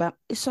 bam, bam.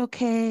 It's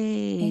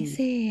is okay.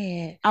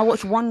 it? I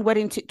watched one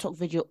wedding TikTok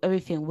video,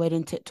 everything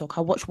wedding TikTok.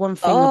 I watched one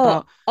thing Oh,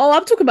 about,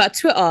 I'm talking about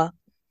Twitter.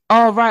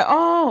 oh, right.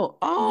 Oh.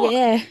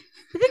 Yeah.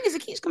 The thing is,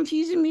 it keeps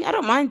confusing me. I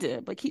don't mind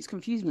it, but it keeps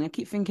confusing me. I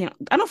keep thinking,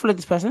 I don't follow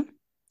this person.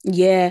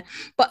 Yeah,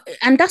 but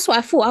and that's what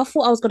I thought. I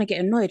thought I was gonna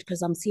get annoyed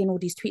because I'm seeing all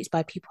these tweets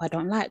by people I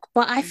don't like.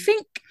 But I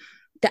think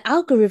the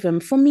algorithm,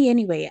 for me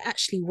anyway, it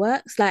actually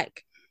works.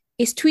 Like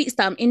it's tweets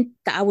that I'm in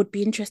that I would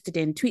be interested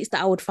in, tweets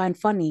that I would find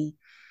funny.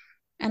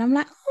 And I'm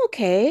like,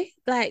 okay,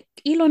 like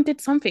Elon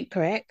did something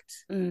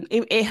correct.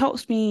 It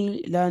helps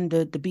me learn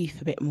the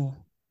beef a bit more.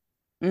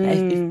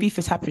 Like if Mm, beef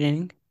is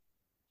happening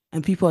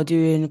and people are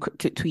doing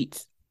cryptic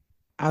tweets,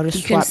 I'll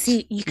just swipe.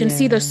 you can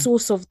see the Yeah.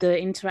 source of the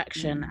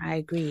interaction. Mm. I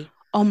agree.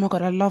 Oh my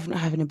God, I love not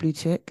having a blue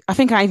tick. I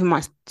think I even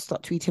might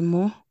start tweeting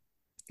more.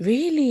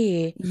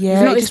 Really?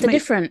 You've Yeah, it noticed just the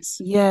makes, difference?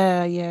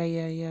 yeah.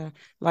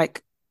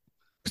 Like,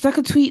 because I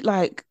could tweet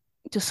like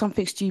just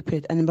something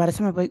stupid, and then by the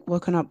time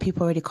woken up,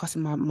 people already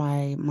cussing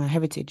my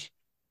heritage.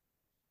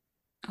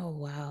 Oh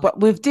wow. But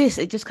with this,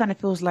 it just kind of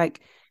feels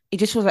like it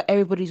just feels like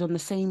everybody's on the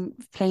same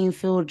playing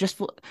field. Just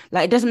for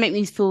like, it doesn't make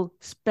me feel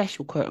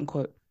special, quote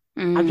unquote.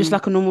 I'm just Mm,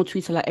 like a normal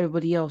tweeter like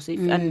everybody else.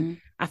 And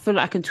mm, I feel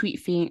like I can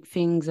tweet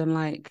things and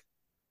like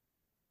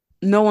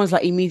no one's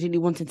like immediately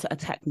wanting to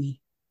attack me.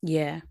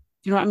 yeah,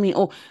 Do you know what I mean?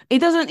 Or it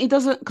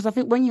doesn't because I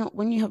think when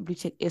you have blue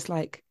tick, it's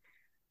like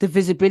the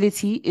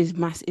visibility is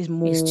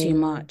it's too more,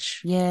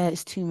 much. yeah,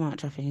 it's too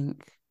much, I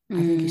think.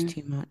 I think it's Mm.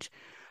 too much.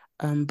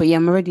 But yeah,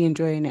 I'm already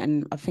enjoying it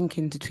and I'm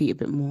thinking to tweet a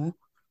bit more.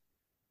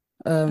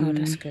 Oh,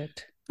 that's Um,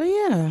 good. but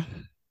yeah,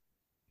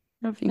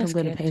 I don't think I'm That's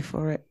gonna good. pay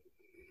for it.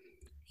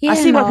 I Yeah,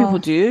 see why people no.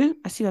 do.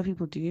 I see why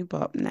people do,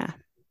 but nah.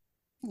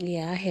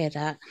 Yeah, I hear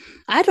that.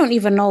 I don't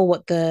even know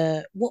what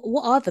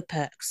are the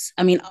perks.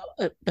 I mean,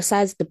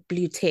 besides the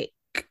blue tick,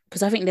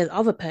 because I think there's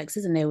other perks,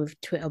 isn't there, with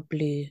Twitter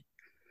Blue?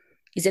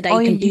 Is it that Oh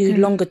you yeah, can you do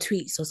can. longer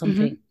tweets or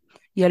Hmm. something?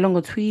 Yeah,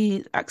 longer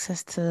tweet,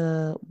 access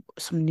to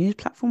some news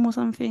platform or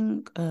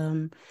something.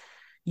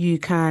 You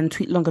can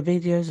tweet longer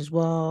videos as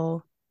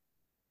well.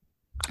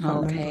 I can't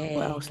remember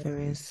what Okay. else there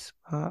is,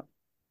 but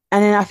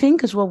and then I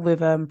think as well with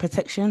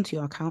protection to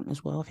your account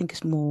as well. I think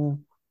it's more.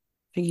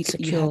 I think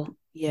you have, Secure.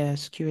 yeah,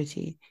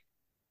 security.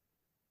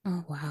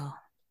 Oh wow.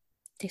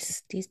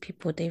 These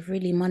people, they've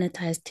really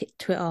monetized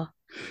Twitter.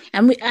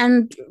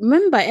 And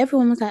remember,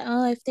 everyone was like,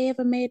 "Oh, if they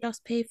ever made us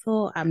pay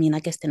for," I mean, I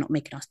guess they're not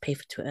making us pay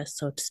for Twitter,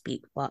 so to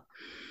speak, but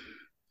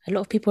a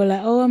lot of people are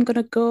like, "Oh, I'm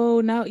gonna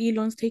go now.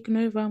 Elon's taking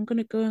over. I'm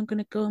gonna go. I'm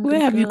gonna go. I'm Where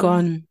gonna have you go."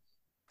 gone?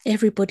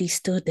 Everybody's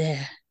still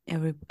there.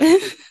 Every...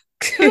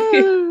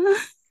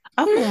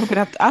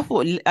 I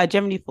I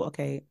genuinely thought,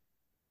 okay,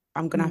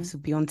 I'm gonna have to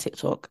be on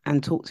TikTok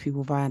and talk to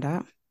people via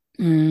that.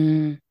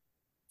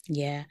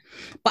 Yeah,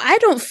 but I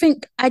don't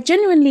think I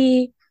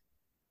genuinely.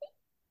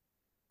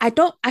 I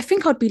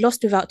think I'd be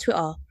lost without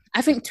Twitter.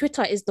 I think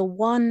Twitter is the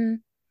one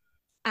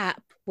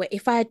app where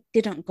if I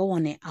didn't go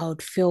on it, I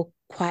would feel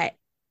quite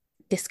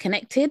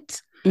disconnected.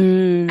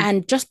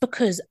 And just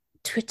because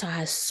Twitter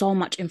has so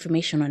much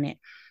information on it,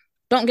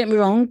 don't get me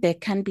wrong, there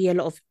can be a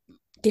lot of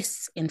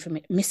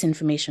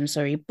misinformation,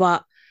 sorry,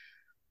 but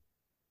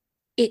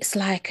it's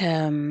like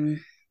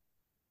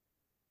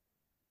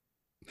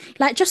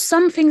just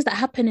some things that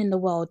happen in the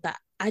world that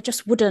I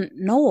just wouldn't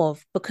know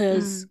of,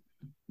 because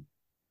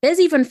there's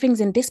even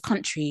things in this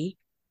country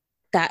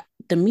that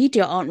the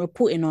media aren't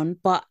reporting on,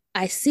 but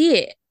I see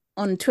it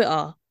on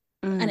Twitter.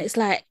 And it's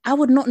like, I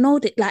would not know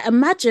that. Like,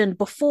 imagine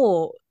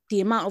before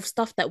the amount of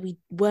stuff that we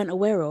weren't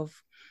aware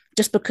of,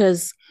 just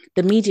because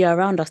the media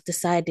around us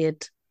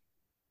decided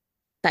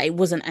that it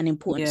wasn't an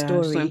important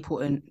story. So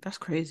important. That's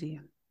crazy.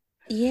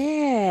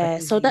 Yeah.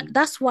 Crazy. So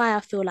that's why I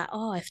feel like,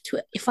 oh,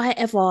 if I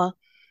ever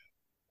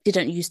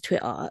didn't use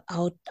Twitter,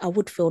 I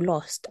would feel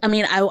lost. I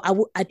mean,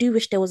 I do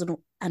wish there was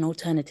an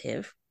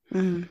alternative.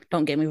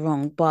 Don't get me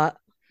wrong, but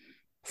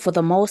for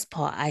the most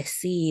part, I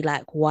see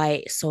like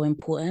why it's so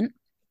important.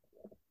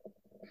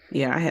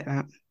 Yeah, I hear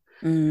that.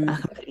 I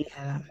completely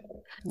hear that.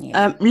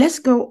 Yeah. Let's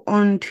go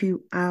on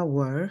to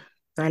our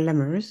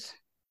dilemmas.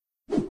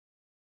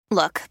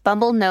 Look,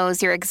 Bumble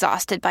knows you're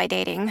exhausted by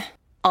dating.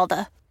 All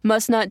the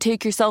must not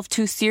take yourself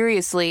too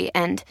seriously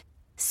and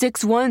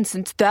 6'1"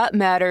 since that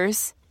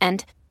matters.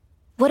 And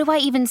what do I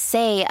even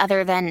say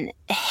other than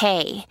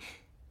hey?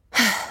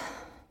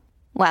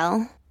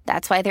 Well,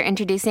 that's why they're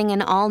introducing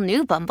an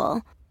all-new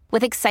Bumble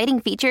with exciting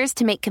features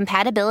to make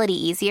compatibility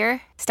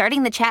easier,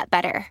 starting the chat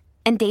better,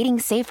 and dating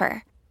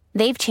safer.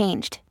 They've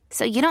changed,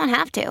 so you don't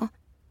have to.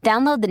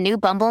 Download the new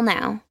Bumble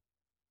now.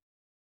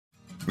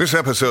 This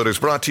episode is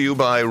brought to you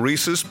by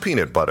Reese's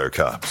Peanut Butter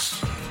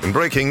Cups. In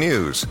breaking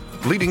news,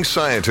 leading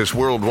scientists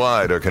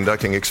worldwide are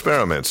conducting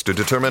experiments to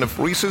determine if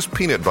Reese's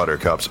Peanut Butter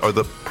Cups are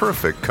the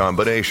perfect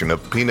combination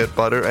of peanut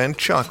butter and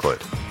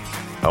chocolate.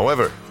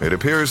 However, it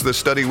appears the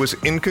study was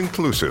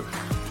inconclusive,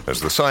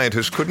 as the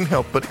scientists couldn't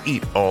help but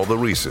eat all the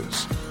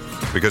Reese's.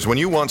 Because when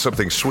you want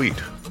something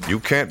sweet, you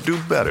can't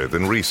do better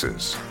than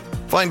Reese's.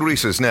 Find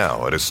Reese's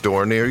now at a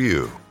store near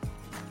you.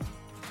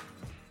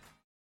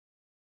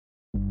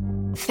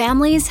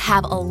 Families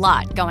have a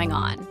lot going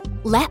on.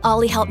 Let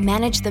Ollie help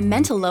manage the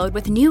mental load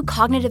with new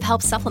cognitive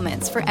help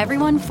supplements for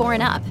everyone 4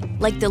 and up,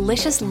 like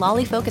delicious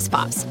Lolly Focus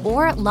Pops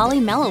or Lolly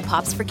Mellow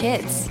Pops for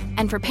kids.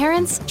 And for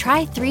parents,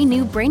 try 3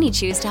 new Brainy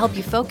Chews to help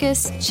you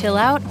focus, chill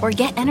out, or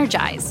get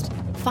energized.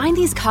 Find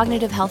these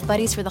cognitive health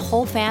buddies for the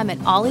whole fam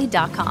at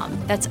ollie.com.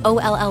 That's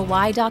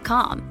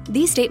OLLY.com.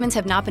 These statements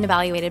have not been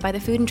evaluated by the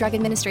Food and Drug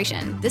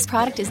Administration. This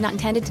product is not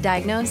intended to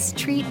diagnose,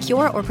 treat,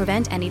 cure, or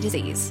prevent any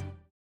disease.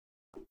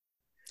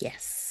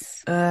 Yes.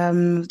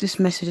 This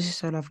message is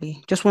so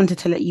lovely. Just wanted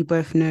to let you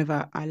both know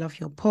that I love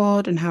your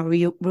pod and how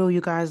real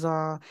you guys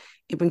are.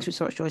 It brings me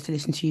so much joy to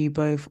listen to you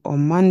both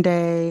on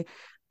Monday.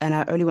 And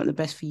I only want the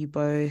best for you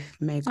both.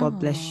 May God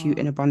bless you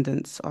in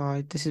abundance.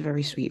 Oh, this is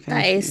very sweet.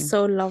 Thank you. That is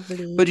so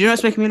lovely. But do you know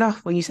what's making me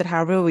laugh? When you said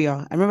how real we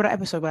are. I remember that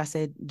episode where I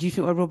said, do you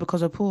think we're real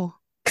because we're poor?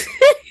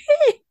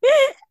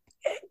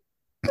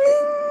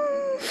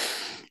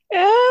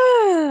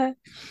 Yeah.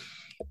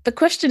 The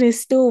question is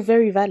still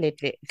very valid,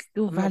 Vic.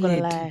 Still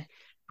valid.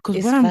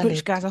 Because when I'm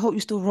rich, guys, I hope you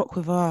still rock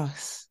with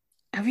us.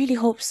 I really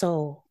hope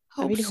so.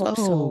 Hope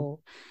so.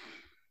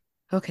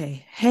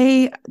 Okay.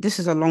 Hey, this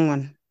is a long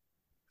one.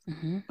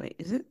 Mm-hmm. Wait,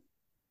 is it?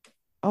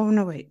 Oh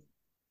no, wait.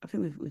 I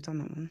think we've done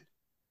that one.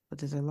 But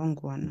there's a long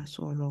one. I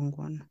saw a long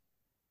one.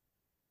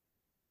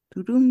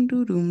 Doom doom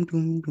doom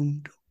doom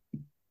doom.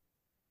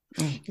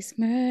 Oh. It's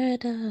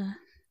murder.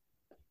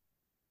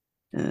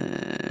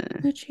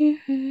 Okay.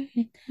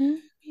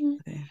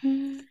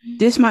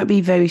 This might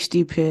be very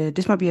stupid.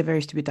 This might be a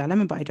very stupid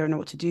dilemma, but I don't know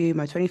what to do.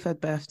 My 23rd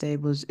birthday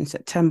was in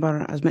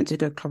September. I was meant to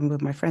go clubbing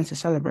with my friends to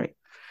celebrate.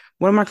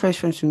 One of my close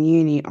friends from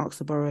uni asked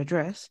to borrow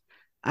address,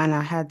 and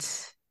I had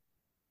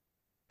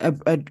a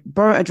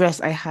borrow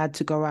address. I had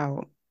to go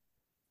out.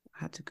 I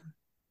had to go.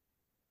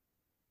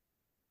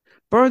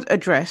 Borrowed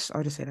address.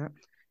 I'll just say that.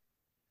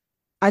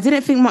 I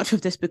didn't think much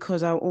of this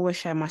because I'll always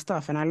share my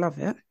stuff, and I love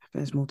it.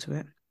 There's more to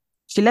it.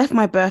 She left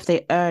my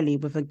birthday early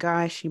with a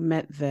guy she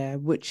met there,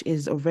 which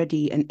is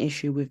already an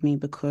issue with me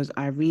because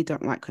I really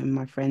don't like when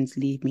my friends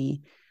leave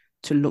me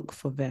to look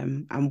for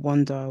them and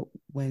wonder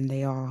when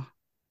they are.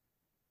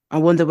 I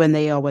wonder when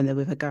they are when they're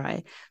with a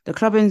guy. The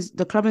clubbing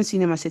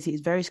scene in my city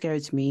is very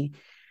scary to me,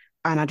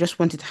 and I just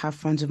wanted to have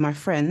fun with my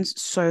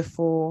friends. So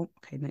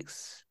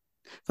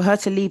for her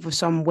to leave with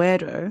some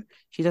weirdo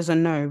she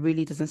doesn't know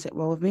really doesn't sit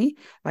well with me.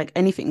 Like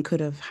anything could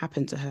have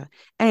happened to her.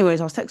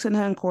 Anyways, I was texting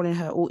her and calling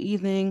her all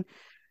evening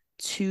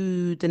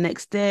to the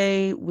next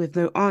day with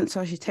no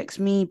answer. She texted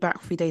me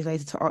back 3 days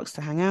later to ask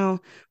to hang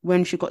out.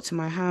 When she got to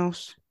my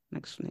house,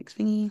 next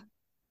thingy,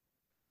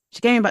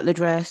 she gave me back the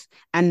dress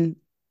and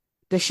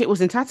the shit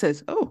was in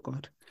tatters. Oh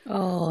God.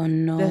 Oh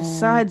no. The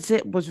side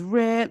zip was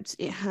ripped.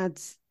 It had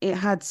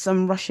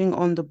some rushing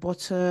on the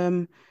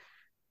bottom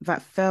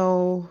that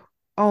fell.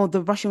 Oh,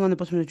 the rushing on the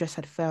bottom of the dress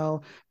had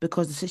fell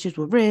because the stitches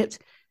were ripped.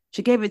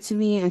 She gave it to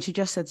me and she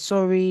just said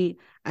sorry.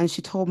 And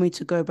she told me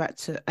to go back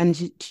to, and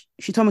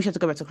she told me she had to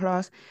go back to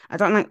class. I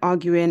don't like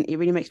arguing. It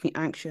really makes me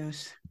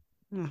anxious.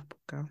 Oh,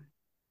 girl.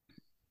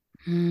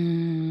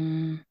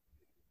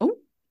 Oh,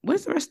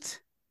 where's the rest?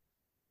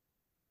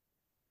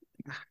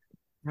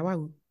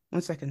 Wow.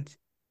 1 second.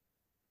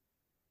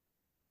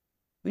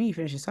 We need to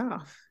finish this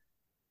off.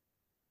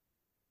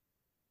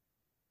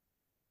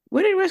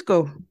 Where did the rest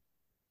go?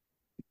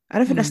 I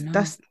don't think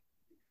that's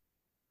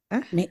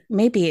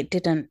Maybe it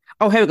didn't.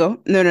 Oh, here we go.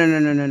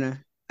 No.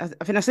 I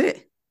think that's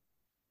it.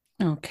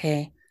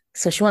 Okay.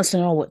 So she wants to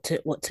know what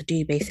to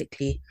do,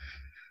 basically.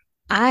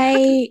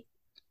 I'll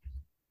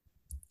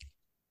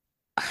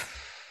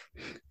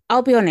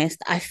be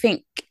honest, I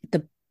think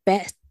the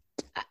best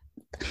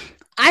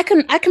I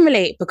can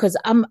relate because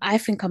I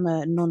think I'm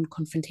a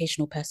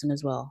non-confrontational person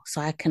as well.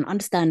 So I can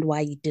understand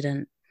why you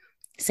didn't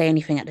say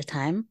anything at the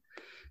time.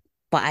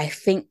 But I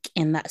think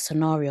in that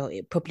scenario,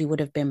 it probably would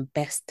have been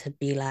best to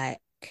be like,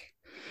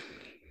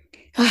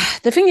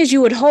 the thing is,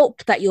 you would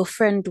hope that your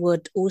friend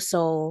would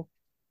also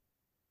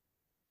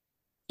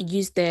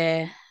use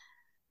their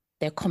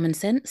common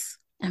sense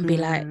and be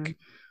like,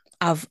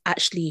 I've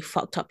actually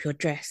fucked up your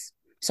dress,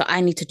 so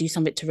I need to do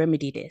something to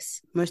remedy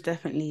this. Most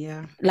definitely,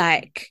 yeah.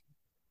 Like,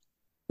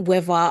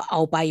 whether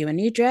I'll buy you a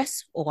new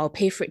dress or I'll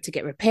pay for it to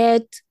get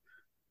repaired,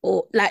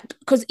 or like,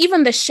 because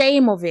even the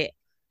shame of it,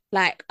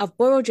 like, I've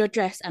borrowed your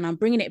dress and I'm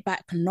bringing it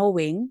back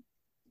knowing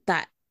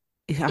that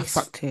I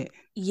fucked it.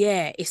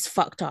 Yeah, it's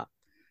fucked up.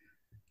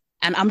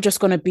 And I'm just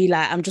going to be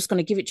like, I'm just going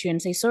to give it to you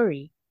and say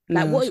sorry.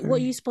 Like, No, what are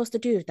you supposed to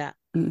do with that?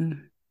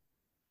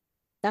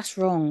 That's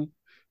wrong.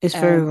 It's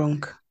very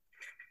wrong.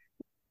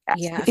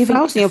 Yeah. If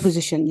I was in your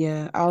position,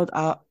 yeah,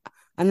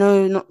 I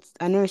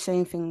know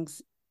saying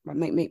things that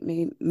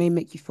may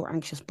make you feel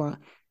anxious, but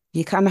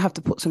you kind of have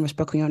to put some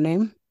respect on your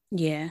name.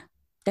 Yeah,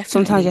 definitely.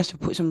 Sometimes you have to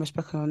put some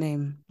respect on your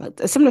name. Like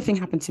a similar thing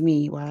happened to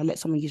me where I let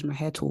someone use my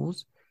hair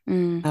tools,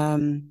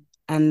 and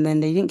then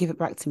they didn't give it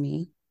back to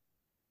me.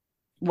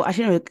 Well,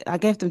 actually, no, I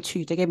gave them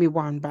two. They gave me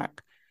one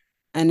back,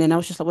 and then I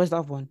was just like, "Where's the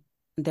other one?"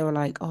 And they were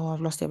like, "Oh, I've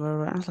lost it." Blah,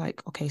 blah, blah. I was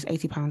like, "Okay, it's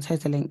 £80. Here's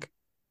the link."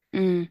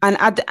 And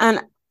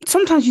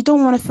sometimes you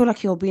don't want to feel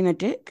like you're being a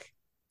dick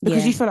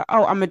because you feel like,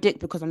 "Oh, I'm a dick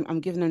because I'm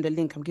giving them the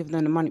link, I'm giving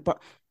them the money."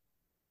 But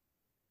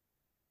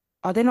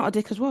are they not a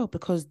dick as well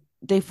because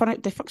they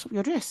fucked up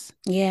your dress?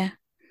 Yeah,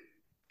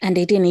 and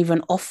they didn't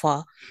even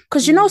offer,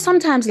 because you know,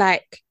 sometimes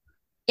like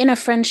in a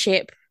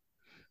friendship,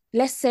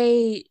 let's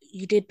say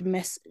you did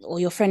mess, or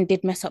your friend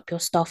did mess up your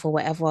stuff or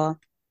whatever,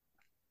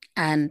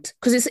 and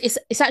because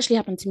it's actually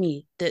happened to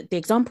me. The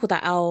example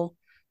that I'll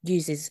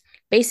use is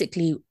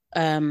basically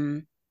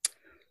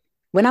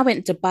when I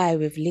went to Dubai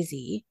with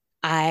Lizzie,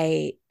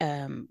 I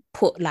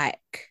put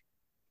like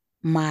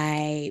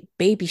my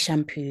baby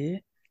shampoo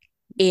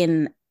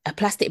in a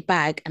plastic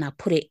bag and I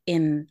put it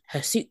in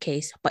her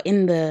suitcase, but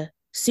in the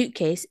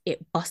suitcase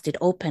it busted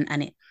open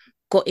and it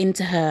got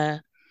into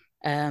her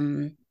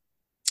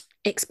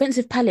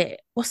expensive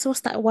palette. What's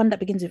that one that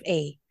begins with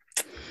A?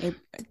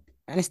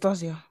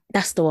 Anastasia.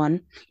 That's the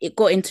one. It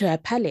got into her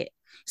palette.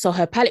 So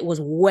her palette was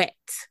wet.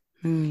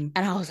 And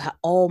I was like,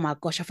 oh my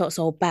gosh, I felt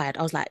so bad.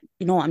 I was like,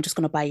 you know what, I'm just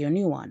going to buy you a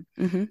new one.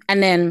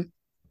 And then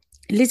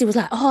Lizzie was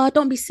like, oh,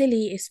 don't be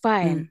silly. It's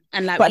fine.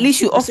 And like, but at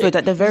least you offered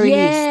at the very least.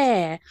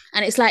 Yeah.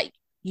 And it's like,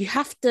 you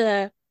have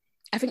to,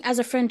 I think as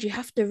a friend, you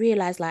have to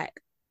realize like,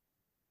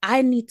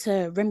 I need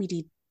to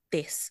remedy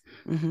this.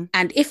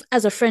 And if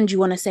as a friend you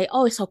want to say,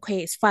 oh, it's okay,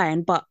 it's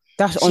fine, but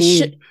that's on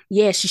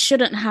you. She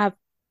shouldn't have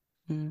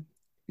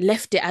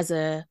left it as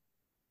a,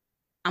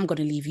 I'm going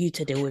to leave you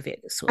to deal with it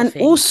sort of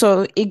thing.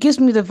 Also, it gives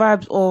me the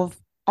vibes of,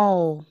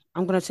 oh,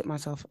 I'm going to take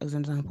myself as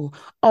an example.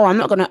 Oh, I'm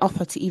not going to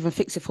offer to even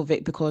fix it for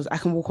Vic because I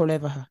can walk all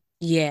over her.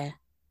 Yeah,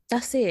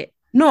 that's it.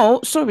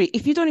 No, sorry.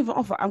 If you don't even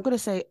offer, I'm going to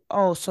say,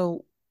 oh,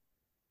 so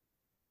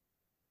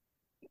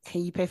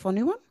can you pay for a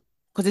new one?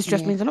 Because this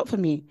dress means a lot for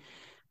me.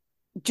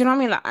 Do you know what I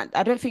mean? Like,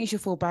 I don't think you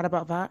should feel bad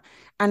about that.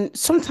 And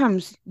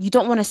sometimes you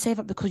don't want to say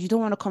that because you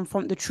don't want to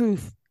confront the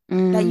truth.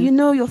 Like, you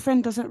know, your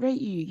friend doesn't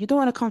rate you. You don't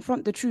want to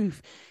confront the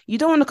truth. You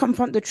don't want to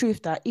confront the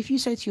truth that if you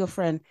say to your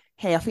friend,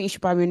 hey, I think you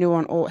should buy me a new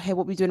one, or hey,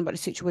 what are we doing about the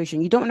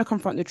situation? You don't want to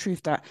confront the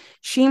truth that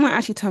she might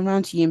actually turn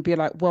around to you and be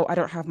like, well, I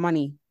don't have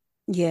money.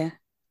 Yeah.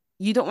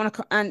 You don't want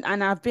to,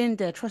 and I've been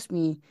there, trust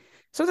me.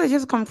 Sometimes you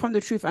just confront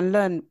the truth and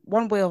learn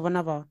one way or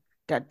another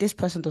that this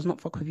person does not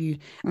fuck with you.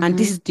 And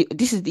this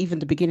is even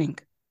the beginning.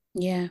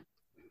 Yeah.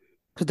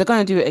 Because they're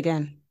going to do it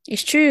again.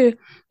 It's true.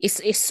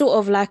 It's sort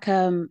of like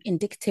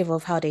indicative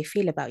of how they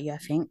feel about you, I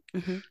think.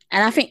 Mm-hmm.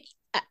 And I think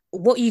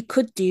what you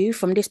could do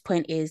from this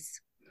point is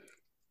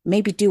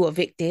maybe do what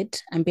Vic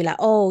did and be like,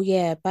 oh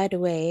yeah, by the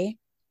way,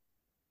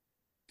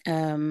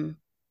 um,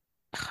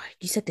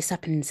 you said this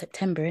happened in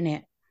September,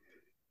 innit?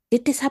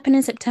 Did this happen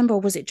in September,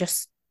 or was it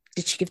just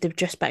did she give the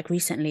dress back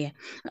recently?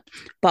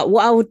 But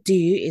what I would do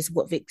is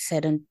what Vic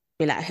said and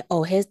be like,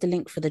 oh, here's the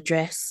link for the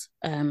dress.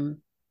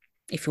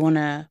 If you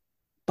wanna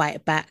buy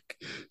it back.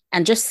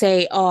 And just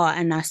say, oh,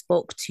 and I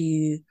spoke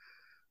to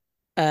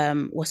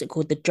what's it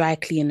called, the dry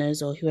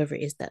cleaners or whoever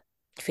it is that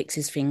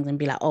fixes things, and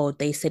be like, oh,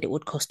 they said it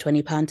would cost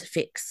 £20 to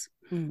fix.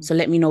 So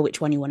let me know which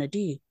one you want to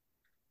do.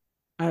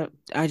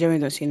 I generally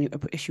don't see any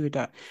issue with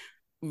that.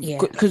 Yeah.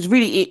 Because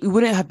really, it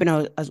wouldn't have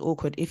been as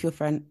awkward if your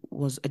friend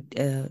was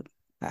I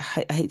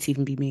hate to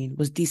even be mean,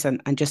 was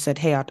decent and just said,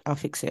 "Hey, I'll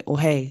fix it," or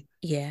 "Hey."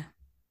 Yeah.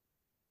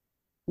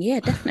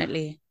 Yeah,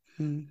 definitely.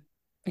 Hmm.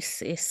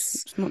 It's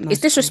not nice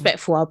it's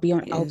disrespectful. I'll be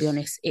is.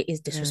 honest. It is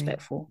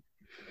disrespectful.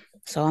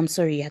 So I'm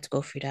sorry you had to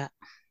go through that.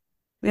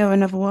 We have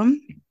another one.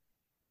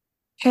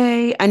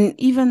 Hey, and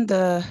even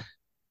her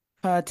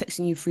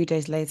texting you 3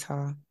 days later,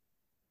 and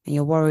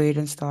you're worried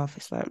and stuff.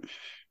 It's like,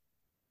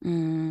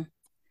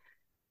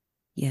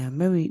 yeah,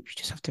 maybe you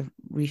just have to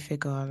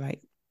refigure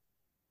like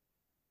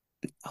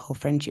the whole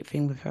friendship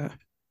thing with her.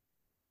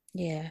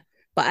 Yeah,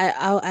 but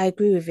I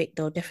agree with Vic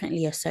though.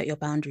 Definitely assert your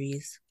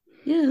boundaries.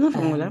 Yeah, there's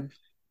nothing wrong with that.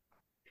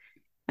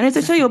 And if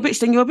they say you're a bitch,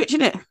 then you're a bitch,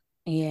 innit?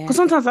 Yeah. Because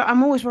sometimes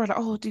I'm always worried, like,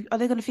 oh, are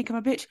they gonna think I'm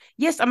a bitch?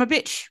 Yes, I'm a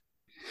bitch.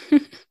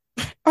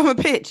 I'm a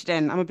bitch.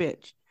 Then I'm a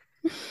bitch.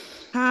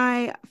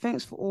 Hi,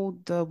 thanks for all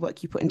the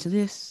work you put into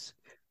this.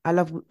 I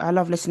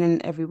love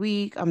listening every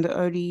week. I'm the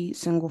only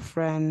single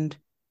friend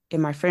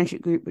in my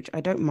friendship group, which I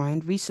don't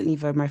mind. Recently,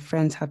 though, my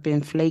friends have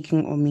been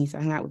flaking on me to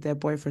hang out with their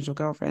boyfriends or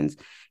girlfriends.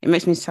 It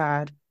makes me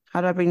sad. How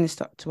do I bring this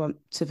up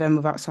to them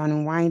without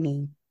sounding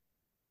whiny?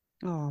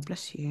 Oh,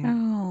 bless you.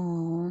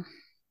 Oh.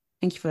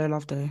 Thank you for the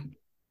love, though.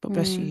 But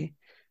bless you.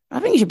 I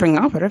think you should bring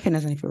it up. I don't think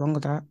there's anything wrong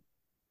with that.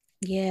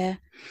 Yeah.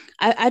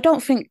 I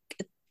don't think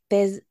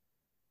there's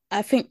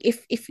I think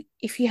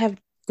if you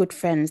have good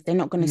friends, they're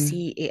not going to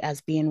see it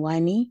as being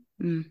whiny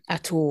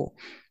at all.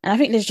 And I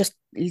think there's just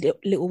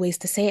little ways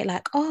to say it,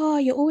 like, oh,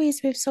 you're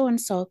always with so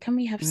and so. Can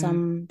we have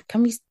some?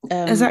 Can we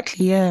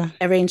exactly, yeah,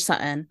 arrange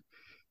something?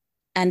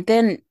 And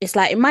then it's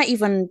like it might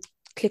even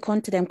click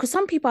onto them, because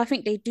some people, I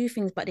think they do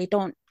things, but they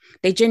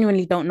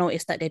genuinely don't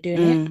notice that they're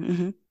doing it.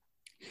 Mm-hmm.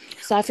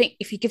 So I think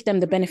if you give them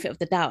the benefit of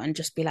the doubt and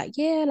just be like,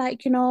 yeah,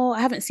 like, I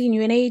haven't seen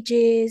you in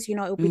ages, it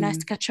would be nice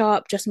to catch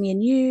up, just me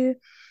and you.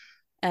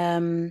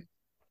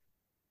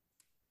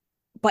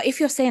 But if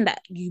you're saying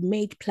that you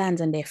made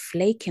plans and they're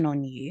flaking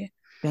on you,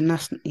 then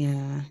that's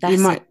you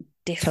might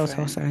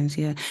telltale signs.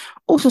 Yeah.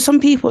 Also, some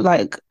people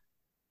like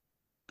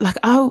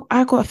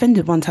I got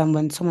offended one time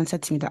when someone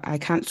said to me that I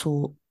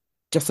cancel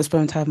just to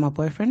spend time with my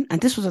boyfriend,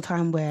 and this was a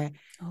time where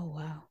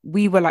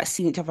we were like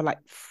seeing each other like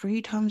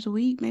 3 times a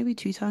week, maybe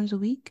 2 times a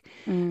week,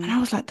 and I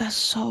was like, that's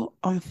so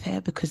unfair,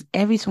 because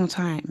every single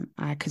time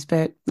I could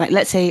spare, like,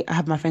 let's say I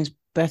have my friend's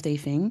birthday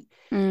thing,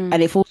 and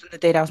it falls on the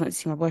day that I was meant to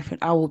see my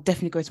boyfriend, I will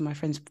definitely go to my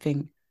friend's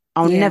thing.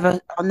 I'll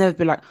never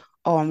be like,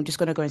 oh, I'm just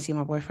gonna go and see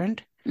my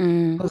boyfriend,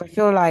 because I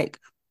feel like,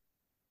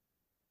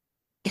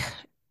 do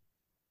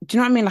you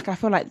know what I mean? Like, I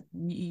feel like,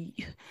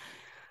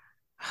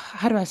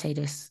 how do I say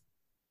this?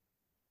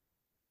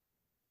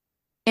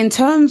 In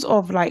terms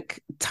of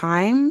like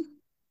time,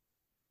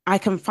 I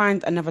can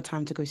find another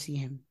time to go see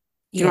him.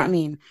 Do you know what I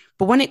mean?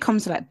 But when it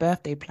comes to like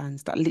birthday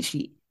plans, that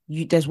literally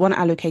there's one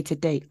allocated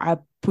date, I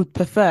would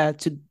prefer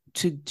to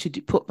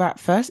put that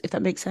first, if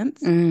that makes sense.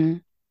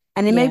 And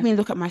it made me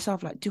look at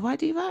myself like, do I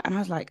do that? And I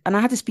was like, and I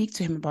had to speak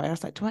to him about it. I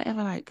was like, do I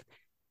ever like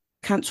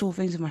cancel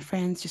things with my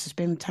friends just to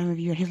spend time with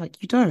you? And he's like,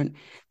 you don't.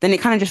 Then it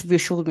kind of just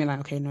reassured me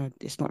like, okay, no,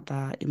 it's not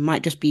that. It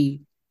might just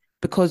be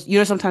because,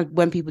 sometimes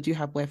when people do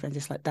have boyfriends,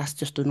 it's like, that's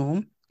just the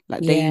norm.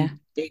 Like they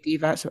do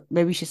that. So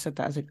maybe she said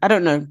that as I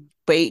don't know,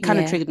 but it kind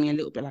of triggered me a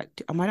little bit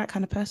like, am I that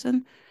kind of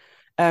person?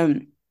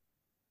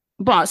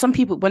 But some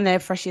people, when they're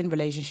fresh in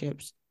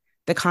relationships,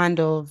 they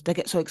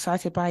get so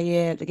excited by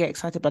it. They get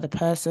excited by the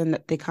person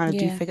that they kind of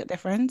do forget their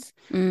friends.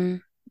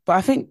 But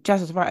I think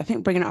Jazz is right. I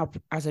think bringing it up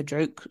as a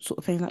joke sort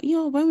of thing, like,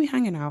 when we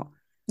hanging out?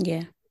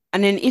 Yeah.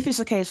 And then if it's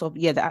a case of,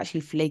 they're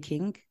actually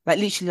flaking, like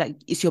literally like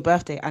it's your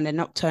birthday and they're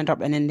not turned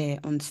up and then they're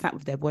on Snap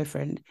with their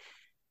boyfriend.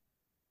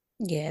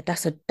 Yeah,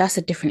 that's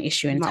a different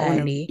issue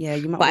entirely.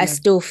 But I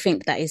still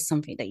think that is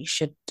something that you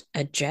should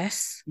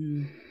address.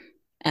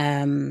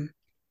 And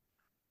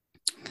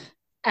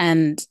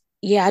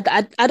yeah,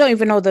 I don't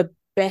even know the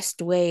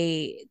best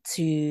way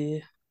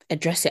to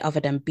address it other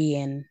than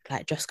being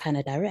like just kind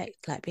of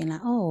direct, like being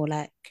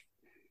like,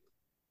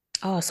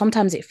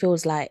 sometimes it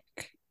feels like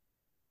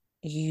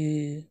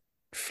you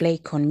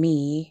flake on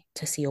me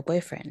to see your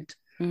boyfriend,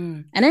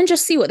 and then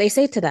just see what they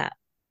say to that.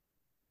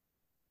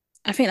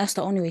 I think that's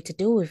the only way to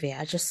deal with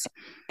it.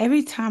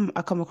 Every time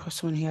I come across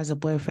someone who has a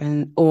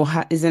boyfriend or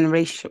is in a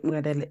relationship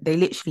where they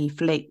literally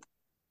flake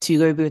to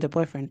go be with a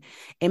boyfriend,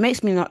 it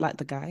makes me not like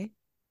the guy.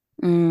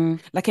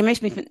 Like it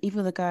makes me think,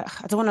 even the guy,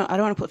 I don't want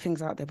to put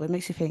things out there, but it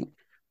makes you think,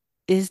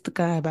 is the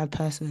guy a bad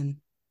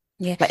person?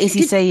 Yeah. Like, is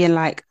he saying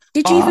like,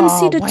 Did you even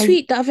see oh, the why?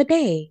 tweet the other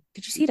day?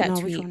 Did you see that No,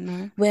 which tweet one?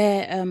 No.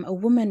 where a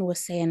woman was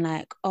saying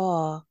like,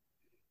 oh,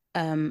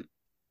 um,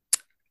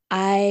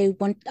 I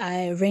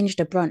arranged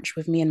a brunch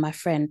with me and my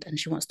friend, and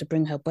she wants to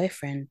bring her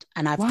boyfriend,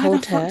 and I've Why the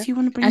told fuck her, do you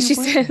want to bring and your she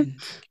said,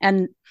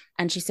 boyfriend?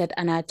 and she said,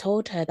 and I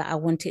told her that I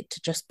want it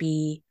to just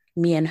be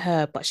me and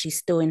her, but she's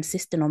still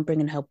insisting on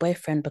bringing her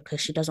boyfriend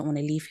because she doesn't want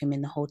to leave him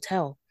in the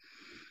hotel,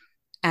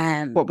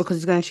 and What, because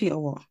he's going to cheat or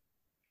what?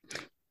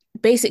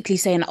 basically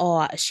saying,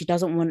 oh, she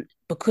doesn't want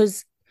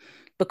because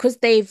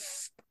they've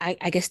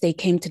I guess they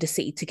came to the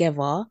city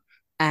together,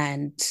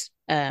 and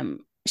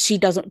she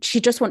doesn't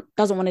want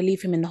to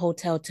leave him in the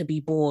hotel to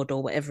be bored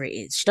or whatever it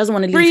is. She doesn't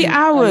want to leave 3 him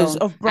hours alone.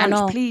 of I brunch,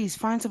 know, please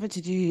find something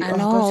to do. I Oh,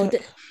 go know.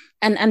 to.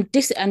 And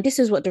this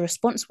is what the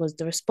response was.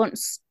 The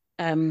response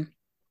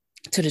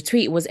to the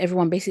tweet was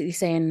everyone basically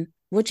saying,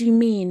 what do you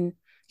mean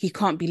he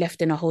can't be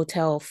left in a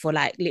hotel for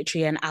like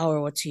literally an hour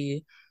or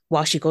two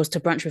while she goes to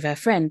brunch with her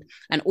friend?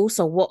 And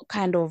also, what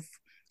kind of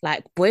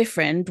like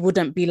boyfriend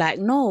wouldn't be like,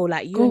 no,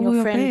 like you Go and your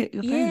with friend,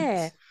 your yeah,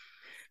 babes.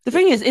 The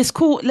thing is, it's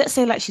cool. Let's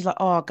say like she's like,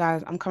 oh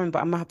guys, I'm coming, but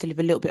I might have to leave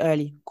a little bit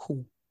early.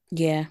 Cool.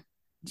 yeah,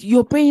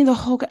 You're bringing the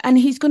whole, and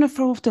he's gonna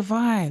throw off the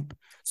vibe.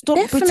 Stop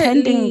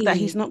pretending that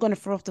he's definitely. not gonna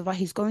throw off the vibe.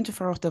 He's going to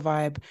throw off the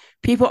vibe.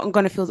 People aren't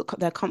gonna feel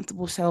their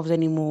comfortable selves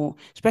anymore,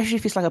 especially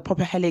if it's like a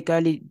proper helly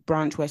girly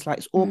branch where it's like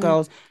it's all Mm.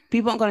 girls.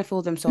 People aren't gonna feel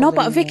No, themselves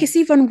but Vic, anymore. it's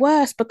even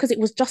worse because it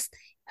was just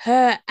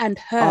her and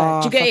her. Do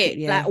Oh, you get fuck it,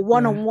 it? Like yeah,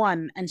 one yeah. on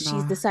one, and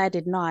she's Nah.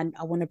 decided, no,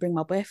 I want to bring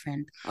my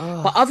boyfriend.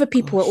 But Oh other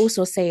people were gosh.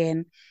 also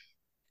saying,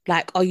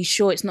 like, are you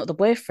sure it's not the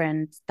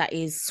boyfriend that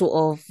is sort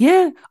of,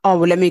 Yeah. Oh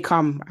well, let me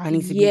come. I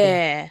need to be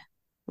there. yeah.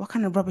 What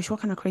kind of rubbish?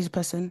 What kind of crazy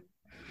person?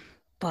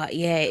 But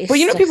yeah, But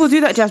you it's know, people just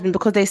do that, Jasmine,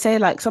 because they say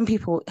like some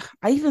people.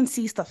 I even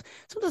see stuff.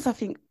 Sometimes I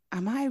think,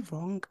 am I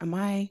wrong?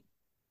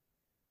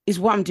 Is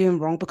what I'm doing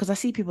wrong? Because I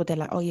see people, they're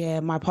like, oh yeah,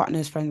 my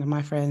partner's friends are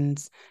my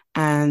friends,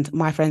 and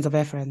my friends are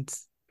their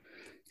friends.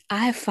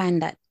 I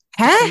find that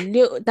just a Huh?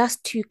 little that's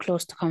too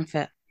close to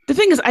comfort. The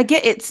thing is, I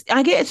get it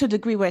to a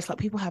degree where it's like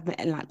people have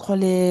met in like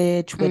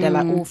college, where they're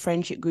like Mm, all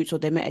friendship groups, or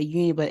they met at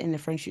uni, but in the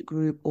friendship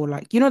group, or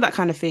like that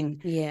kind of thing.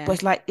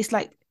 But yeah. it's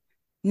like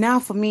now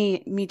for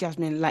me,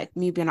 Jasmine, like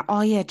me being like,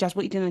 oh yeah, Jas,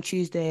 what you doing on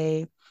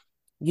Tuesday?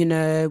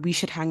 We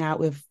should hang out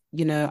with,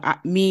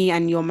 me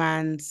and your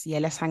man's. Yeah,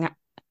 let's hang out.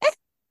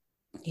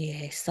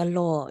 Yeah, it's a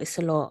lot. It's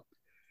a lot.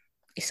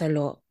 It's a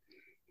lot.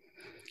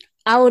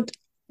 I would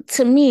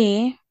to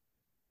me,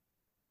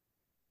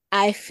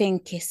 I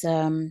think it's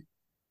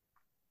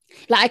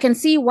like I can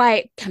see why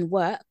it can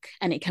work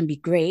and it can be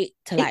great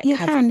to It, like you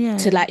have can, yeah.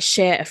 to like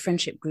share a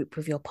friendship group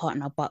with your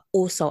partner, but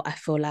also I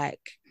feel like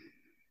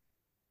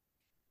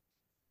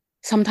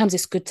sometimes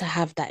it's good to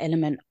have that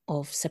element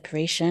of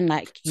separation.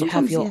 Like you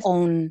have Sometimes, your yes.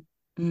 own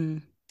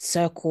Mm.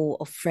 circle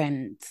of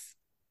friends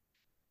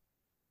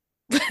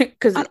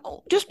because And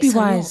just be it's a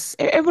lot. wise.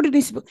 Everybody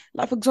needs to be,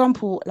 like, for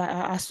example, like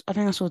I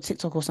think I saw a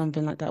TikTok or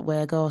something like that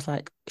where a girl's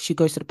like, she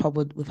goes to the pub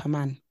with her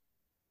man.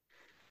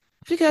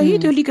 I think, are you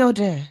the Mm. only girl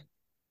there?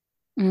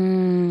 So,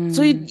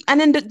 Mm. and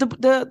then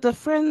the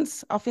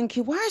friends are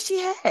thinking, why is she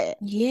here?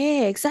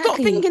 Yeah, Stop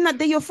exactly. thinking that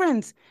they're your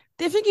friends.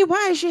 They're thinking,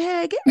 why is she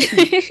here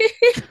again?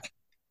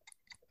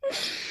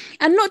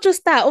 And not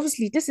just that,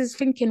 obviously, this is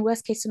thinking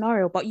worst case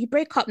scenario, but you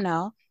break up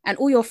now and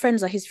all your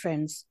friends are his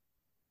friends,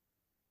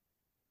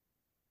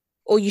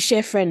 or you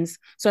share friends.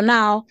 So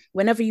now,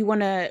 whenever you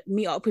want to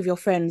meet up with your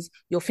friends,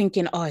 you're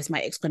thinking, oh, is my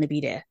ex going to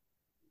be there?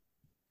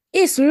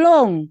 It's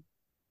long.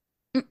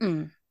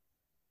 Mm-mm.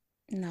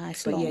 Nah,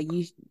 it's But yeah,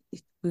 long.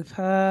 with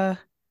her.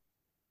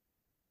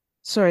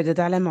 Sorry, the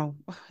dilemma.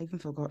 Oh, I even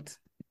forgot.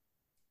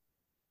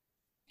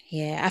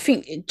 Yeah, I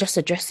think just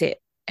address it.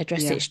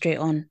 Address Yeah. it straight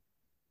on.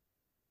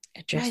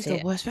 That Address is the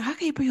it. worst thing. How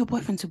can you bring your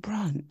boyfriend to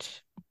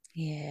brunch?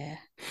 Yeah.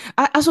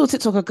 I saw a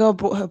TikTok, a girl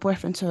brought her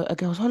boyfriend to a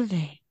girl's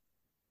holiday.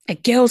 A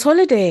girl's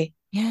holiday?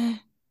 Yeah.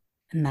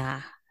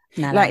 Nah.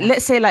 Nah, nah, Like, nah.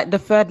 let's say like the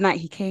third night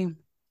he came.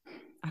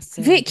 I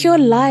said, Vic, you're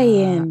nah.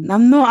 lying.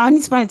 I'm not. I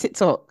need to find a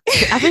TikTok.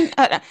 I think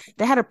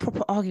they had a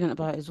proper argument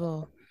about it as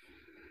well.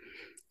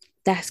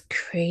 That's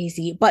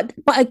crazy. But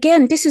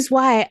again, this is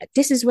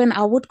when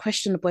I would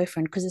question the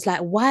boyfriend because it's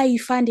like, why are you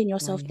finding Well,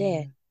 yourself yeah.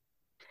 there?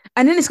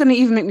 And then it's gonna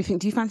even make me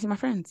think, do you fancy my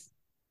friends?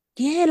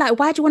 Yeah, like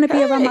why do you want to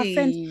be around my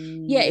friends?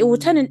 Yeah, it will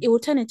turn Hey, it will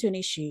turn into an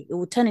issue. It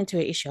will turn into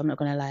an issue. I'm not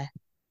gonna lie.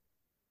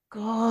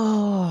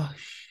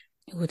 gosh.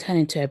 It will turn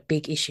into a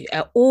big issue.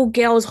 An all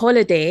girls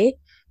holiday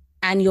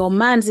and your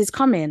man's is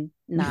coming.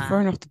 You've Nah.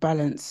 thrown off the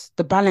balance.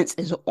 The balance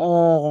is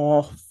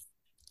off.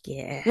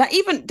 Yeah. Like,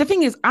 even the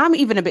thing is, I'm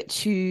even a bit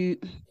too.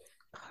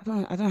 I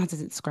don't know how to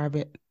describe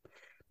it.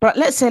 But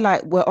let's say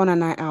like we're on a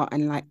night out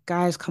and like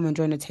guys come and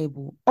join the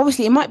table.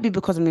 Obviously, it might be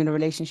because I'm in a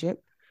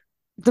relationship.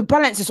 The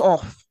balance is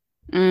off.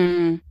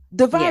 Mm,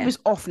 The vibe yeah. is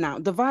off now.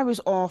 The vibe is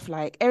off.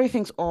 Like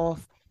everything's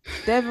off.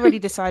 They've already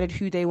decided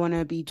who they want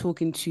to be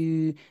talking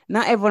to.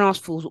 Now everyone else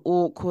feels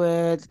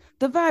awkward.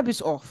 The vibe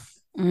is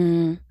off.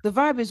 Mm, The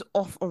vibe is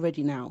off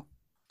already now.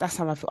 That's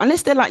how I feel.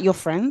 Unless they're like your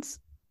friends,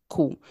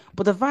 cool.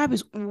 But the vibe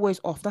is always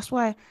off. That's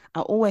why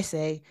I always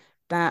say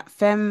that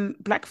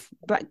black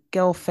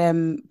girl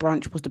femme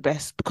brunch was the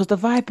best, because the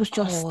vibe was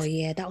just Oh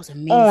yeah, that was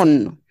amazing.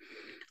 on.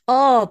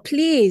 Oh,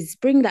 please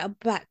bring that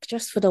back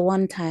just for the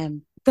one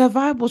time. The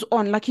vibe was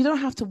on. Like, you don't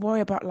have to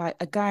worry about like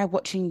a guy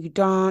watching you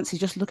dance. He's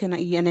just looking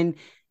at you, and then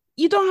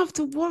you don't have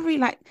to worry.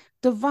 Like,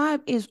 the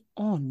vibe is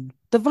on.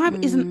 The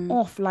vibe isn't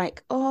off.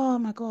 Like, oh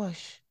my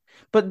gosh.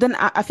 But then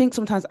I think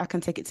sometimes I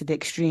can take it to the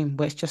extreme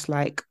where it's just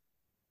like,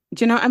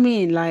 do you know what I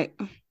mean? Like,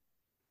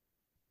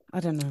 I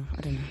don't know.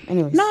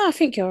 Anyways. No, I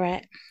think you're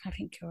right.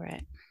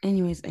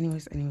 Anyways.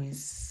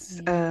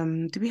 Yeah.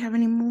 Do we have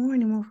any more?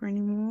 Let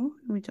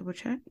me double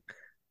check.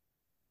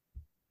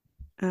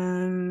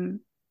 No,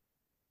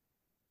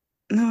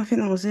 I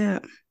think that was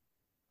it.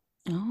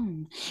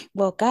 Oh,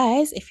 well,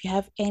 guys, if you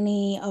have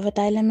any other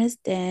dilemmas,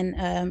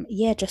 then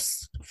yeah,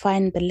 just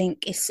find the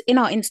link. It's in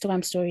our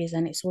Instagram stories,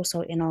 and it's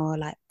also in our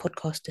like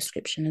podcast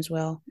description as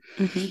well.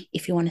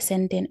 If you want to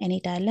send in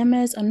any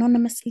dilemmas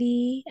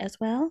anonymously as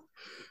well.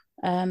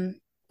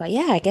 But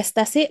yeah, I guess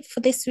that's it for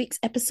this week's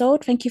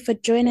episode. Thank you for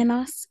joining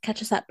us.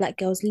 Catch us at Black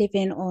Girls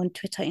Living on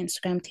Twitter,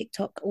 Instagram,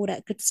 TikTok, all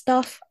that good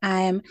stuff.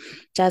 I'm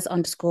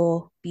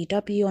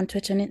Jazz_BW on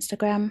Twitter and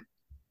Instagram.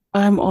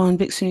 I'm on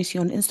Vic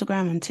Sunusi on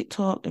Instagram and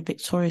TikTok, and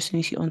Victoria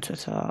Sunusi on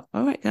Twitter.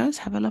 All right, guys,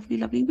 have a lovely,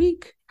 lovely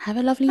week. Have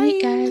a lovely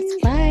week, guys.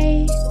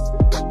 Bye.